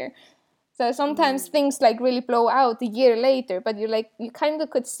this year. So sometimes things like really blow out a year later, but you kind of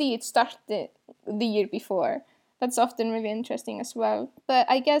could see it started the year before. That's often really interesting as well. But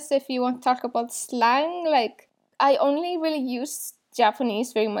I guess if you want to talk about slang, like I only really use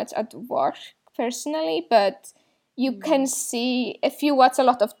Japanese very much at work personally, but you can see, if you watch a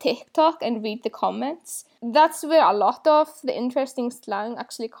lot of TikTok and read the comments, that's where a lot of the interesting slang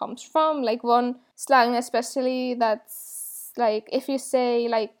actually comes from. Like one slang especially that's like, if you say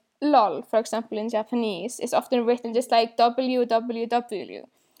like lol, for example, in Japanese, it's often written just like www,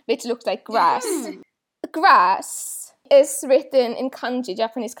 which looks like grass. Grass is written in kanji,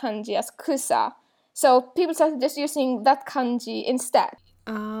 Japanese kanji, as kusa. So people started just using that kanji instead.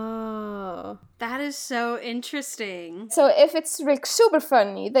 Oh, that is so interesting. So if it's like super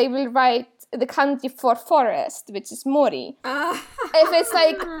funny, they will write the kanji for forest, which is mori. If it's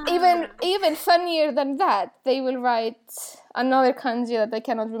like even funnier than that, they will write another kanji that I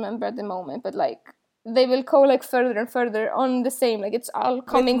cannot remember at the moment, but like they will go like further and further on the same, like it's all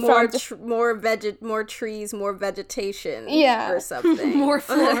coming from more trees, more vegetation, yeah, or something, more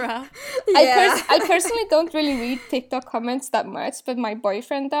flora. Yeah. I personally don't really read TikTok comments that much, but my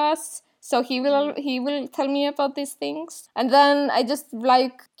boyfriend does, so he will tell me about these things, and then I just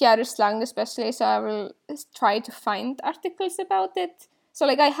like Gyaru slang especially, so I will try to find articles about it. So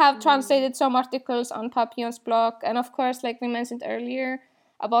like I have translated some articles on Papillon's blog, and of course, like we mentioned earlier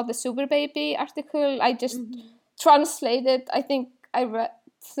about the Super Baby article, I just translated. I think I read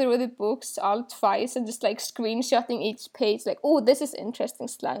through the books all twice and just like screenshotting each page, like, oh, this is interesting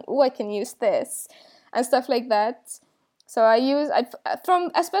slang. Oh, I can use this and stuff like that. So I from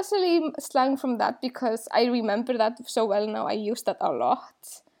especially slang from that because I remember that so well now. I use that a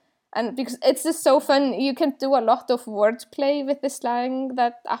lot, and because it's just so fun. You can do a lot of wordplay with the slang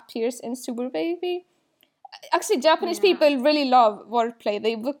that appears in Super Baby. Actually, Japanese people really love wordplay.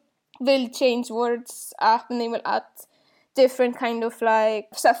 They will change words up and they will add different kind of like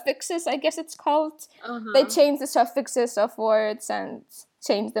suffixes, I guess it's called. They change the suffixes of words and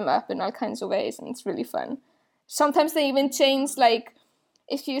change them up in all kinds of ways, and it's really fun. Sometimes they even change, like,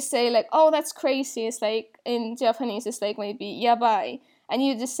 if you say like, oh, that's crazy, it's like, in Japanese it's like maybe yabai, and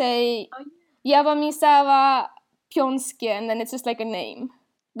you just say yabamisa wa pyonsuke, and then it's just like a name.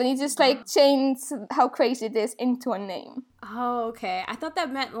 Then you just like change how crazy it is into a name. Oh, okay. I thought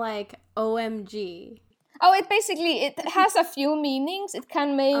that meant like OMG. Oh, it has a few meanings. It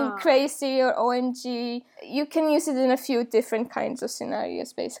can mean crazy or OMG. You can use it in a few different kinds of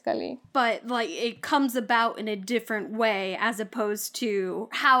scenarios, basically. But like it comes about in a different way as opposed to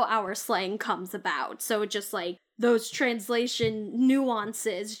how our slang comes about. So it just like those translation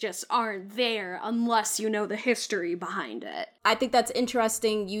nuances just aren't there unless you know the history behind it. I think that's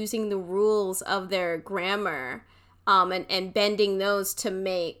interesting, using the rules of their grammar and bending those to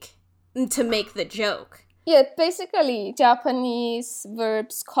make the joke. Yeah, basically Japanese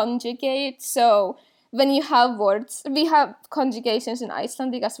verbs conjugate. So when you have words, we have conjugations in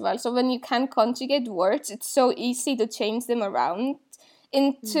Icelandic as well. So when you can conjugate words, it's so easy to change them around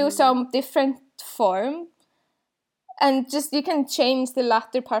into some different form. And just you can change the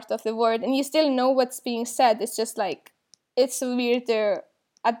latter part of the word and you still know what's being said. It's just like, it's a weirder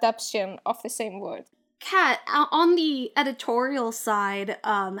adaptation of the same word. Kat, on the editorial side,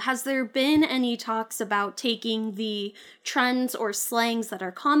 has there been any talks about taking the trends or slangs that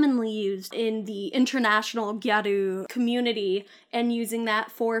are commonly used in the international Gyaru community and using that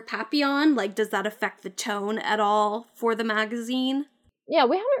for Papillon? Like, does that affect the tone at all for the magazine? Yeah,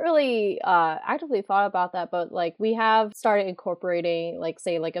 we haven't really actively thought about that, but like we have started incorporating, like,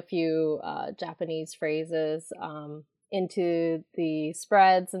 say, like a few Japanese phrases into the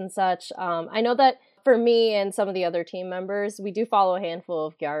spreads and such. I know that for me and some of the other team members, we do follow a handful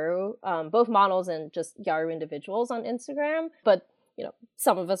of Gyaru, both models and just Gyaru individuals on Instagram, but you know,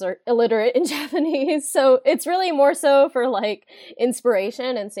 some of us are illiterate in Japanese, so it's really more so for like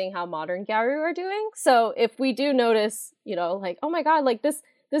inspiration and seeing how modern Gyaru are doing. So if we do notice, you know, like, oh my god, like this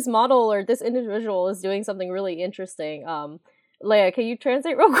model or this individual is doing something really interesting, Leia, can you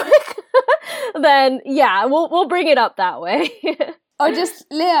translate real quick? Then yeah, we'll bring it up that way. Or just,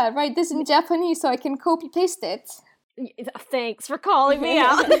 Leah, write this in Japanese so I can copy-paste it. Thanks for calling me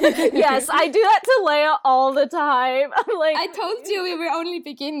out. Yes, I do that to Leia all the time. I'm like, I told you we were only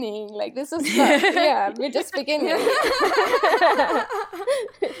beginning. Like, this is not, yeah, we're just beginning.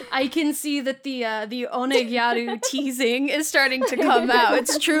 I can see that the Onegyaru teasing is starting to come out.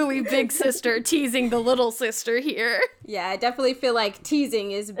 It's truly big sister teasing the little sister here. Yeah, I definitely feel like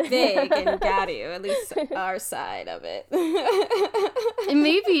teasing is big in Gyaru, at least our side of it. And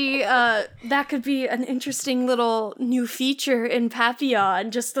maybe that could be an interesting little new feature in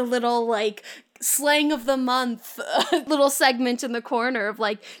Papillon, just a little, like, slang of the month little segment in the corner of,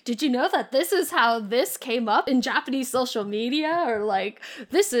 like, did you know that this is how this came up in Japanese social media? Or, like,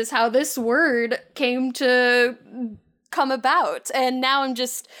 this is how this word came to come about. And now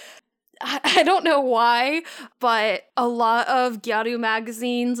I don't know why, but a lot of Gyaru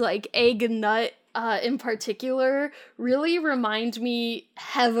magazines, like Egg and Nut in particular, really remind me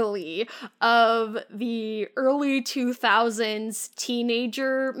heavily of the early 2000s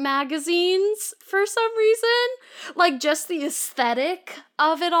teenager magazines for some reason. Like, just the aesthetic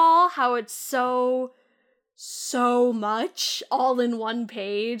of it all, how it's so much all in one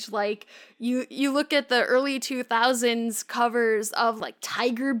page. Like, you look at the early 2000s covers of, like,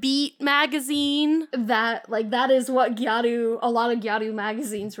 Tiger Beat magazine, that is what a lot of Gyaru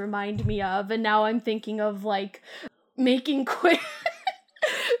magazines remind me of. And now I'm thinking of, like, making quizzes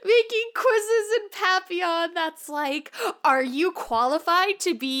in Papillon that's like, are you qualified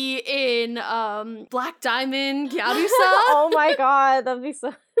to be in Black Diamond Gyaru-san? oh my god, that'd be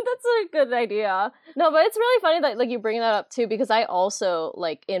so... That's a good idea. No, but it's really funny that, like, you bring that up too, because I also,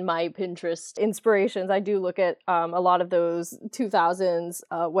 like, in my Pinterest inspirations, I do look at a lot of those 2000s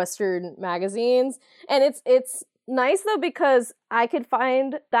Western magazines, and it's nice though, because I could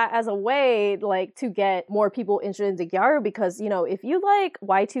find that as a way, like, to get more people interested into Gyaru, because, you know, if you like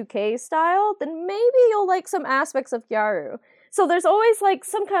Y2K style, then maybe you'll like some aspects of Gyaru. So there's always, like,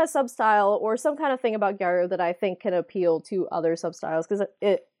 some kind of sub-style or some kind of thing about Gyaru that I think can appeal to other sub-styles, because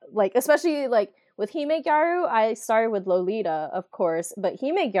it, like, especially, like, with Hime Gyaru, I started with Lolita, of course, but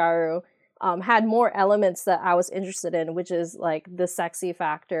Hime Gyaru had more elements that I was interested in, which is, like, the sexy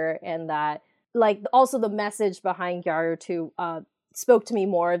factor, and that, like, also the message behind Gyaru too spoke to me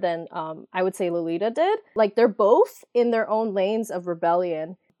more than I would say Lolita did. Like, they're both in their own lanes of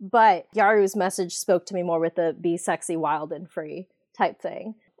rebellion, but Gyaru's message spoke to me more with the be sexy, wild, and free type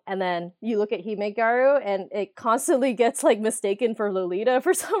thing. And then you look at Hime Gyaru, and it constantly gets, like, mistaken for Lolita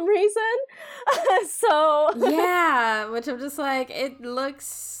for some reason. So... Yeah, which I'm just like, it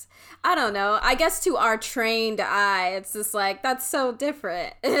looks... I don't know. I guess to our trained eye, it's just like, that's so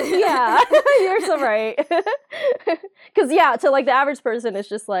different. Yeah, you're so right. Because, yeah, to, like, the average person, it's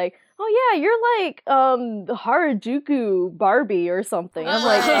just like, oh, yeah, you're like Harajuku Barbie or something. I'm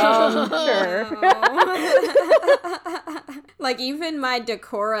like, sure. Like, even my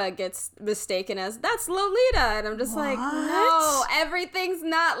Decora gets mistaken as, that's Lolita. And I'm just like, no, everything's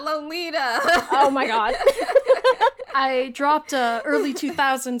not Lolita. Oh, my God. I dropped a early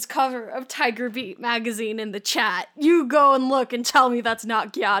 2000s cover of Tiger Beat magazine in the chat. You go and look and tell me that's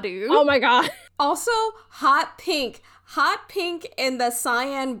not Gyaru. Oh my god. Also, Hot Pink and the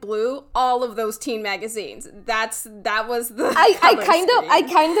cyan blue, all of those teen magazines. That was the I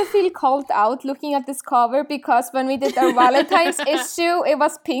kind of feel called out looking at this cover, because when we did our Valentine's issue, it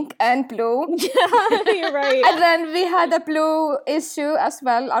was pink and blue. Yeah, you're right. And then we had a blue issue as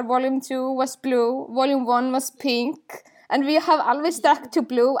well. Our volume 2 was blue, volume 1 was pink, and we have always stuck to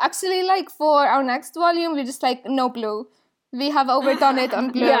blue. Actually, like, for our next volume, we just like, no blue. We have overdone it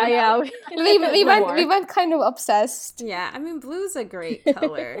on blue. Yeah. We went kind of obsessed. Yeah, I mean, blue's a great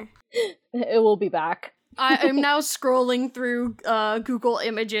color. It will be back. I'm now scrolling through Google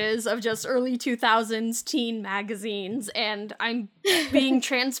Images of just early 2000s teen magazines, and I'm being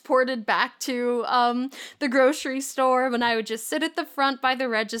transported back to the grocery store when I would just sit at the front by the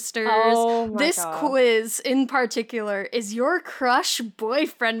registers. Oh my This God. quiz in particular is your crush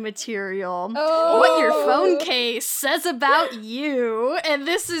boyfriend material. Oh. What your phone case says about you. And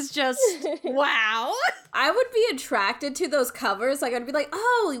this is just, wow. I would be attracted to those covers. Like, I'd be like,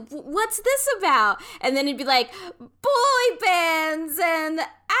 oh, what's this about? And then it'd be like, boy bands and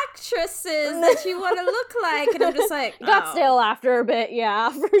actresses that you want to look like. And I'm just like, Got stale after a bit,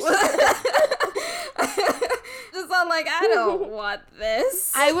 yeah, for sure. Just I'm like, I don't want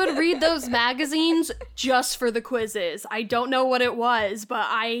this. I would read those magazines just for the quizzes. I don't know what it was, but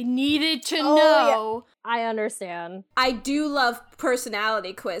I needed to know. I understand. I do love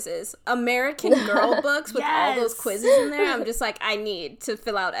personality quizzes. American Girl books with all those quizzes in there. I'm just like, I need to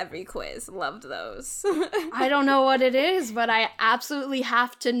fill out every quiz. Loved those. I don't know what it is, but I absolutely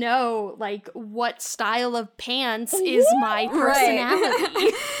have to know, like, what style of pants is my personality.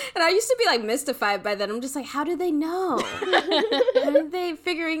 Right. And I used to be, like, mystified by that. I'm just like, how do they know? How are they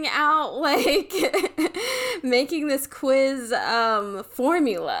figuring out, like, making this quiz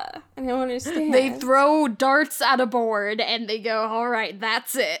formula? I don't understand. They throw darts at a board and they go, all right,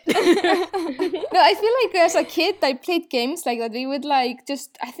 that's it. No, I feel like as a kid, I played games like that. We would like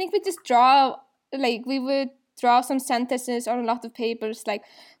just, I think we just draw, like we would draw some sentences on a lot of papers, like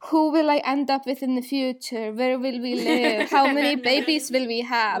who will I end up with in the future? Where will we live? How many babies will we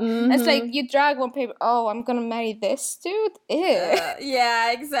have? It's like you drag one paper, oh, I'm gonna marry this dude? Ew.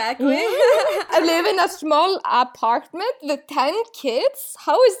 Yeah, exactly. I live in a small apartment with 10 kids?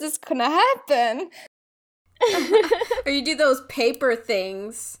 How is this gonna happen? Or you do those paper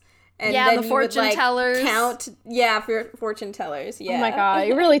things. And yeah, then the fortune tellers. Count, for fortune tellers, yeah. Oh my god,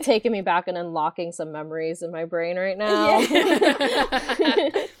 you're really taking me back and unlocking some memories in my brain right now.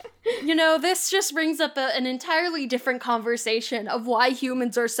 Yeah. You know, this just brings up an entirely different conversation of why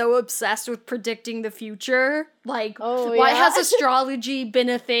humans are so obsessed with predicting the future. Like, why has astrology been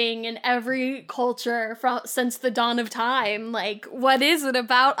a thing in every culture since the dawn of time? Like, what is it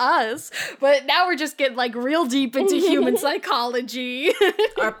about us? But now we're just getting, like, real deep into human psychology.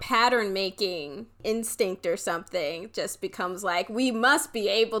 Our pattern-making instinct or something just becomes like, we must be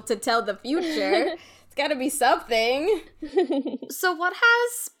able to tell the future. It's gotta be something. So what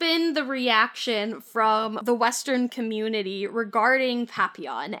has been the reaction from the Western community regarding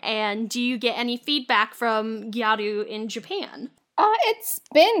Papillon? And do you get any feedback from Gyaru in Japan? It's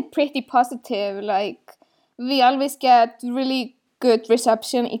been pretty positive. Like, we always get really good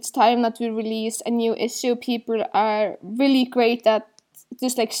reception each time that we release a new issue. People are really great at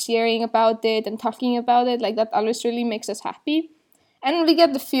just, like, sharing about it and talking about it. Like, that always really makes us happy. And we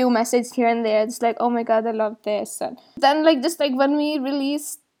get a few messages here and there. It's like, oh my god, I love this. And then, like, just like when we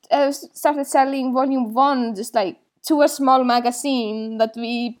started selling volume 1, just like to a small magazine that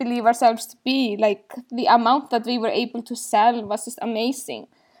we believe ourselves to be, like the amount that we were able to sell was just amazing.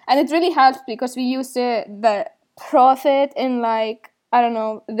 And it really helped because we used the profit in, like, I don't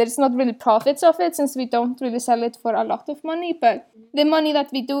know, there's not really profits of it since we don't really sell it for a lot of money, but the money that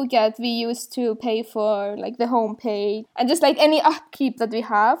we do get, we use to pay for, like, the homepage and just, like, any upkeep that we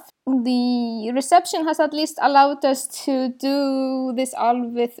have. The reception has at least allowed us to do this all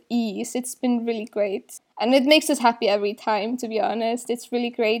with ease. It's been really great. And it makes us happy every time, to be honest. It's really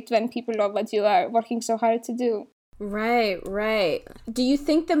great when people love what you are working so hard to do. Right. Do you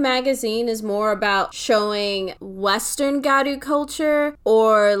think the magazine is more about showing Western Gyaru culture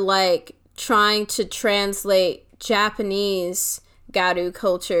or, like, trying to translate Japanese Gyaru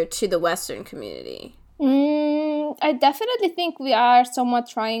culture to the Western community? I definitely think we are somewhat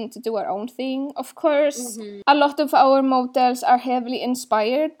trying to do our own thing. Of course, a lot of our models are heavily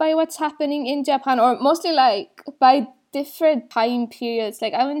inspired by what's happening in Japan, or mostly, like, by different time periods.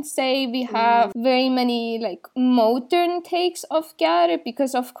 Like, I wouldn't say we have very many, like, modern takes of Gyaru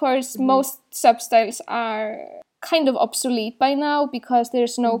because, of course, most substyles are kind of obsolete by now because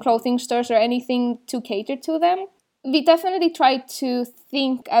there's no clothing stores or anything to cater to them. We definitely try to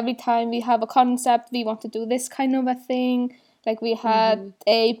think every time we have a concept, we want to do this kind of a thing. Like, we had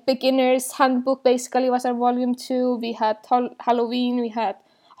a beginner's handbook, basically, was our volume 2. We had Halloween, we had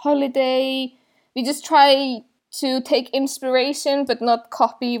holiday. We just try to take inspiration but not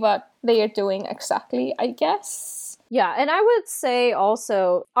copy what they are doing exactly, I guess. Yeah, and I would say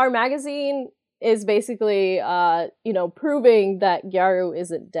also our magazine is basically, proving that Gyaru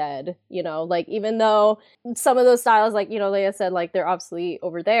isn't dead, like, even though some of those styles, like, Leia said, like, they're obsolete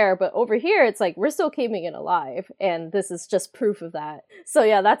over there, but over here, it's like, we're still keeping it alive, and this is just proof of that. So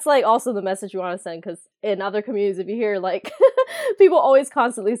yeah, that's, like, also the message we want to send, because in other communities, if you hear, like, people always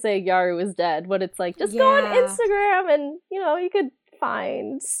constantly say Gyaru is dead, but it's like, just go on Instagram, and, you could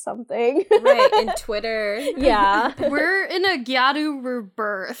find something. Right, and Twitter. Yeah. We're in a Gyaru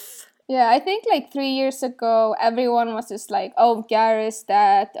rebirth. Yeah, I think, like, 3 years ago, everyone was just like, oh, Gyaru is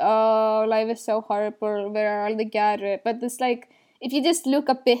dead. Oh, life is so horrible. Where are all the Gyaru? But it's like, if you just look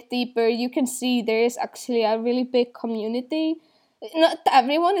a bit deeper, you can see there is actually a really big community. Not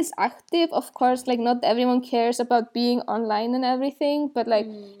everyone is active, of course. Like, not everyone cares about being online and everything. But, like,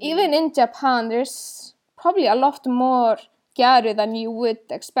 even in Japan, there's probably a lot more Gyaru than you would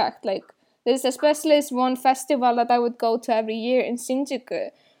expect. Like, there's especially this one festival that I would go to every year in Shinjuku.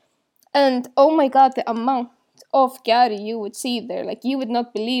 And oh my god, the amount of Gyaru you would see there. Like, you would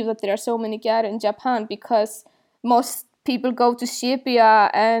not believe that there are so many Gyaru in Japan because most people go to Shibuya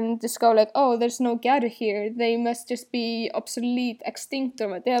and just go like, oh, there's no gyaru here. They must just be obsolete, extinct or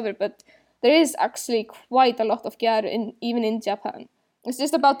whatever. But there is actually quite a lot of gyaru even in Japan. It's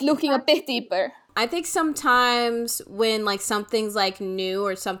just about looking a bit deeper. I think sometimes when like something's like new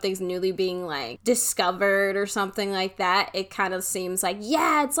or something's newly being like discovered or something like that, it kind of seems like,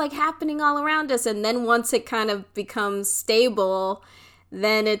 yeah, it's like happening all around us. And then once it kind of becomes stable,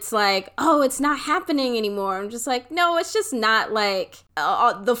 then it's like, oh, it's not happening anymore. I'm just like, no, it's just not like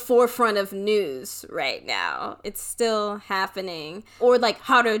the forefront of news right now. It's still happening. Or like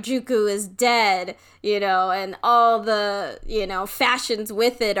Harajuku is dead, and all the, fashions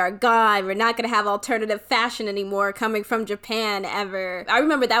with it are gone. We're not going to have alternative fashion anymore coming from Japan ever. I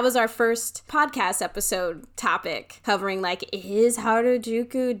remember that was our first podcast episode topic covering like, is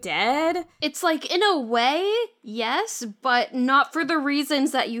Harajuku dead? It's like, in a way, yes, but not for the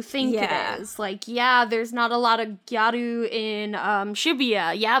reasons that you think it is. Like, yeah, there's not a lot of gyaru in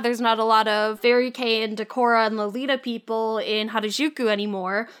Shibuya. Yeah, there's not a lot of Fairy Kei and Decorah and Lolita people in Harajuku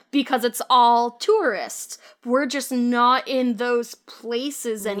anymore because it's all tourists. We're just not in those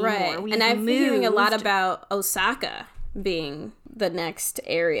places anymore. Right. We've and I've been moved. hearing a lot about Osaka being the next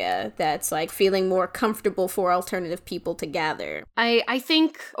area that's like feeling more comfortable for alternative people to gather. I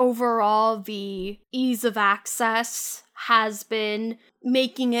think overall the ease of access has been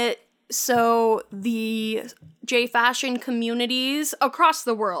making it so the J-fashion communities across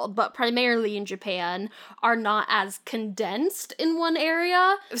the world, but primarily in Japan, are not as condensed in one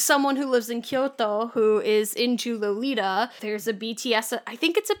area. Someone who lives in Kyoto who is into Lolita, there's a BTS, I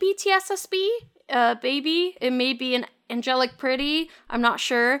think it's a BTS baby. It may be an Angelic Pretty, I'm not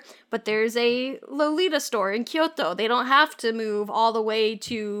sure, but there's a Lolita store in Kyoto. They don't have to move all the way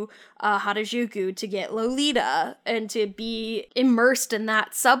to Harajuku to get Lolita and to be immersed in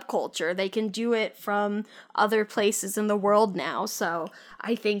that subculture. They can do it from other places in the world now, so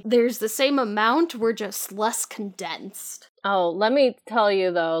I think there's the same amount, we're just less condensed. Oh, let me tell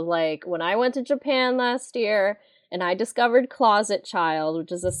you though, like when I went to Japan last year, and I discovered Closet Child,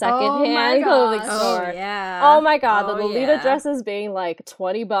 which is a second-hand clothing store. Oh, yeah. Oh my god, the Lolita dresses being like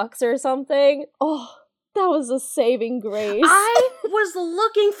 $20 or something. Oh, that was a saving grace. I was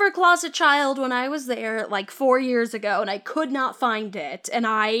looking for Closet Child when I was there like 4 years ago, and I could not find it, and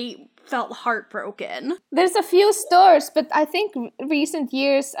I felt heartbroken. There's a few stores, but I think recent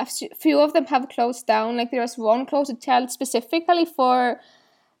years, a few of them have closed down. Like there was one Closet Child specifically for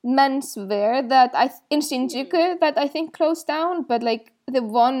menswear in Shinjuku that I think closed down, but like the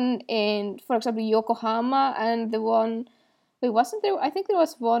one in, for example, Yokohama, and the one, wasn't there? I think there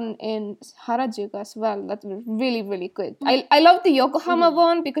was one in Harajuku as well that was really, really good. I love the Yokohama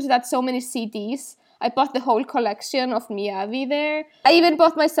one because it had so many CDs. I bought the whole collection of Miyavi there. I even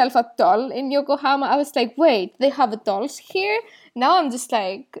bought myself a doll in Yokohama. I was like, wait, they have dolls here? Now I'm just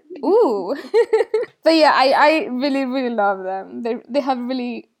like, ooh. But yeah, I really, really love them. They have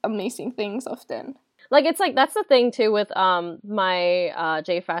really amazing things often. Like, it's like, that's the thing too with my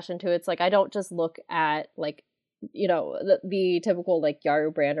J fashion too. It's like, I don't just look at like, the typical like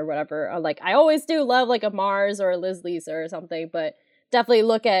Gyaru brand or whatever. Like, I always do love like a Mars or a Liz Lisa or something, but definitely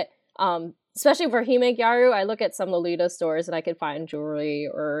look at, especially for Hime Gyaru, I look at some Lolita stores and I can find jewelry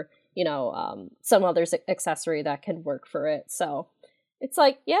or, some other accessory that can work for it. So it's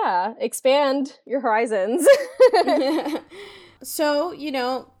like, yeah, expand your horizons. So,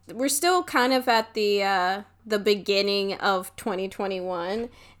 we're still kind of at the beginning of 2021,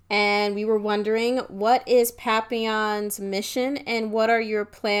 and we were wondering, what is Papillon's mission and what are your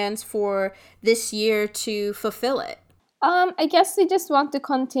plans for this year to fulfill it? I guess we just want to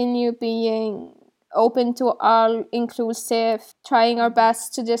continue being open to all inclusive, trying our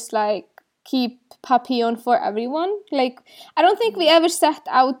best to just like keep Papillon for everyone. Like, I don't think we ever set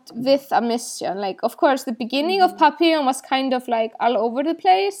out with a mission. Like, of course, the beginning of Papillon was kind of like all over the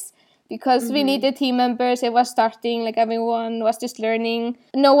place because we needed team members. It was starting, like everyone was just learning.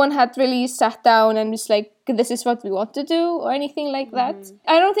 No one had really sat down and was like, this is what we want to do or anything like that.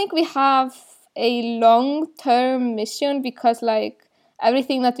 I don't think we have a long-term mission because like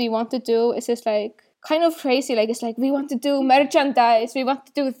everything that we want to do is just like kind of crazy. Like, it's like, we want to do merchandise, we want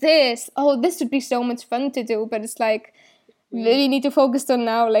to do this, oh, this would be so much fun to do, but it's like we need to focus on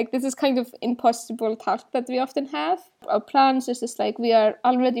now. Like, this is kind of impossible task that we often have. Our plans is just like, we are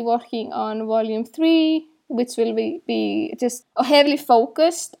already working on volume 3, which will be just heavily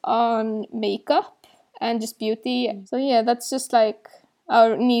focused on makeup and just beauty. So yeah, that's just like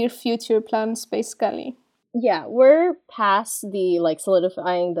our near future plans basically. Yeah, we're past the like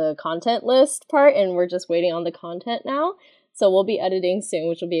solidifying the content list part and we're just waiting on the content now. So we'll be editing soon,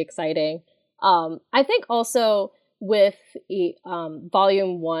 which will be exciting. I think also with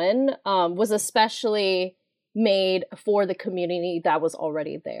volume 1 was especially made for the community that was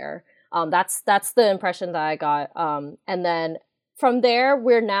already there. That's the impression that I got. And then from there,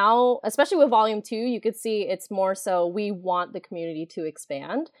 we're now, especially with volume 2, you could see it's more so we want the community to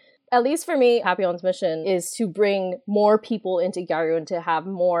expand. At least for me, Papillon's mission is to bring more people into Gyaru and to have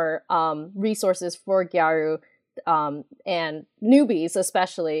more resources for Gyaru and newbies,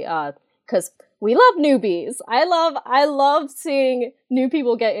 especially because we love newbies. I love seeing new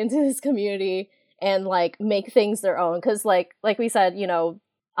people get into this community and like make things their own. Because like we said, you know,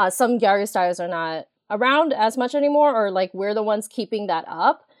 some Gyaru styles are not around as much anymore, or like we're the ones keeping that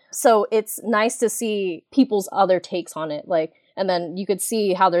up. So it's nice to see people's other takes on it. Like, and then you could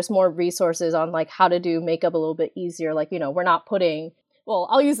see how there's more resources on like how to do makeup a little bit easier. Like, you know, we're not putting, well,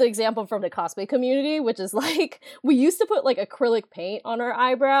 I'll use the example from the cosplay community, which is like, we used to put like acrylic paint on our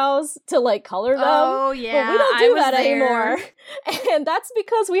eyebrows to like color them. Oh yeah, but we don't do that anymore. And that's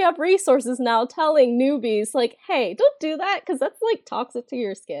because we have resources now telling newbies like, hey, don't do that because that's like toxic to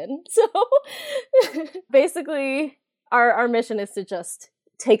your skin. So basically our mission is to just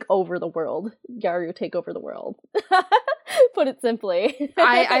take over the world. Gyaru, take over the world. Put it simply.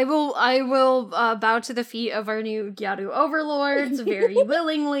 I will bow to the feet of our new Gyaru overlords very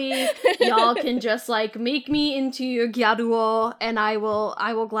willingly. Y'all can just like make me into your Gyaruo, and I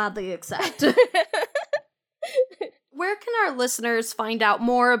will gladly accept. Where can our listeners find out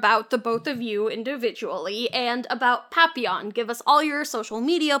more about the both of you individually and about Papillon? Give us all your social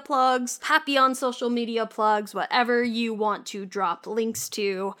media plugs, Papillon social media plugs, whatever you want to drop links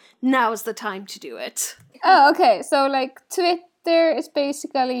to. Now's the time to do it. Oh, okay. So, like, Twitter is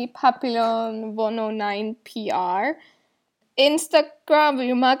basically Papillon109PR. Instagram,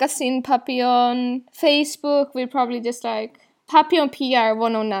 we're Magazine Papillon. Facebook, we're probably just like Papillon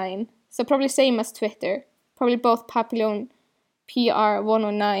PR109. So, probably same as Twitter. Probably both Papillon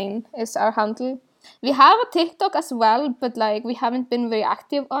PR109 is our handle. We have a TikTok as well, but, like, we haven't been very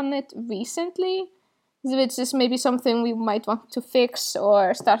active on it recently. Which is maybe something we might want to fix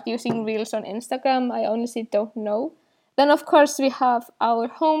or start using Reels on Instagram. I honestly don't know. Then, of course, we have our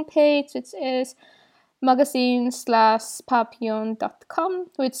homepage, which is magazine/papillon.com,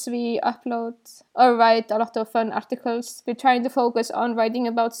 which we upload or write a lot of fun articles. We're trying to focus on writing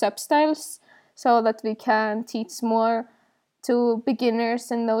about substyles so that we can teach more to beginners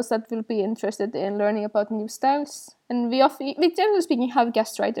and those that will be interested in learning about new styles. And we generally speaking have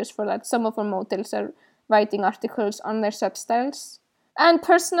guest writers for that. Some of our models are writing articles on their substyles. And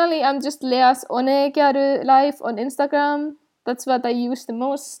personally, I'm just Lea's Onegyaru Life on Instagram. That's what I use the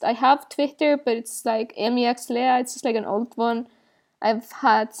most. I have Twitter, but it's like MEX Lea. It's just like an old one I've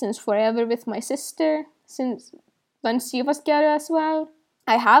had since forever with my sister, since when she was Gyaru as well.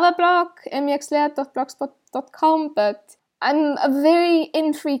 I have a blog, mexlea.blogspot.com, but I'm a very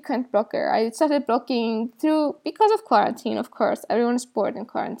infrequent blogger. I started blogging because of quarantine, of course. Everyone's bored in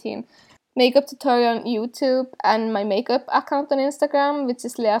quarantine. Makeup tutorial on YouTube and my makeup account on Instagram, which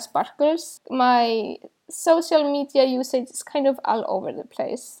is Lea Sparkles. My social media usage is kind of all over the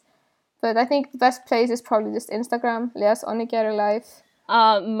place. But I think the best place is probably just Instagram, Lea's Onegyaru Life.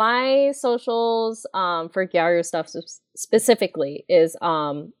 My socials for Gyaru stuff specifically is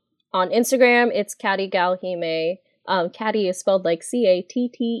on Instagram, it's Catty Galhime. Catty is spelled like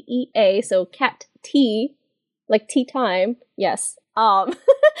Cattea, so cat T, like tea time, yes.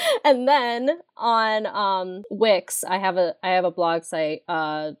 And then on Wix, I have a blog site,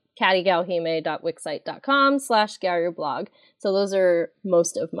 cattygalhime.wixsite.com/Gyaru blog. So those are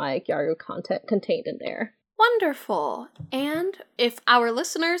most of my Gyaru content contained in there. Wonderful. And if our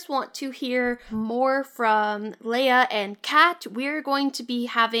listeners want to hear more from Lea and Kat, we're going to be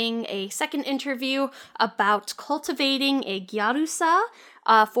having a second interview about cultivating a Gyarusa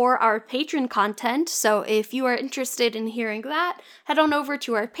for our patron content. So if you are interested in hearing that, head on over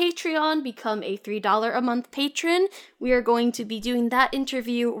to our Patreon, become a $3 a month patron. We are going to be doing that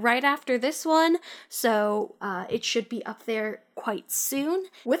interview right after this one, so it should be up there quite soon.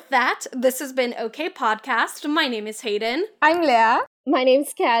 With that, this has been OK Podcast. My name is Hayden. I'm Lea. My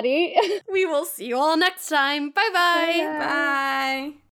name's Catty. We will see you all next time. Bye-bye. Bye. Bye.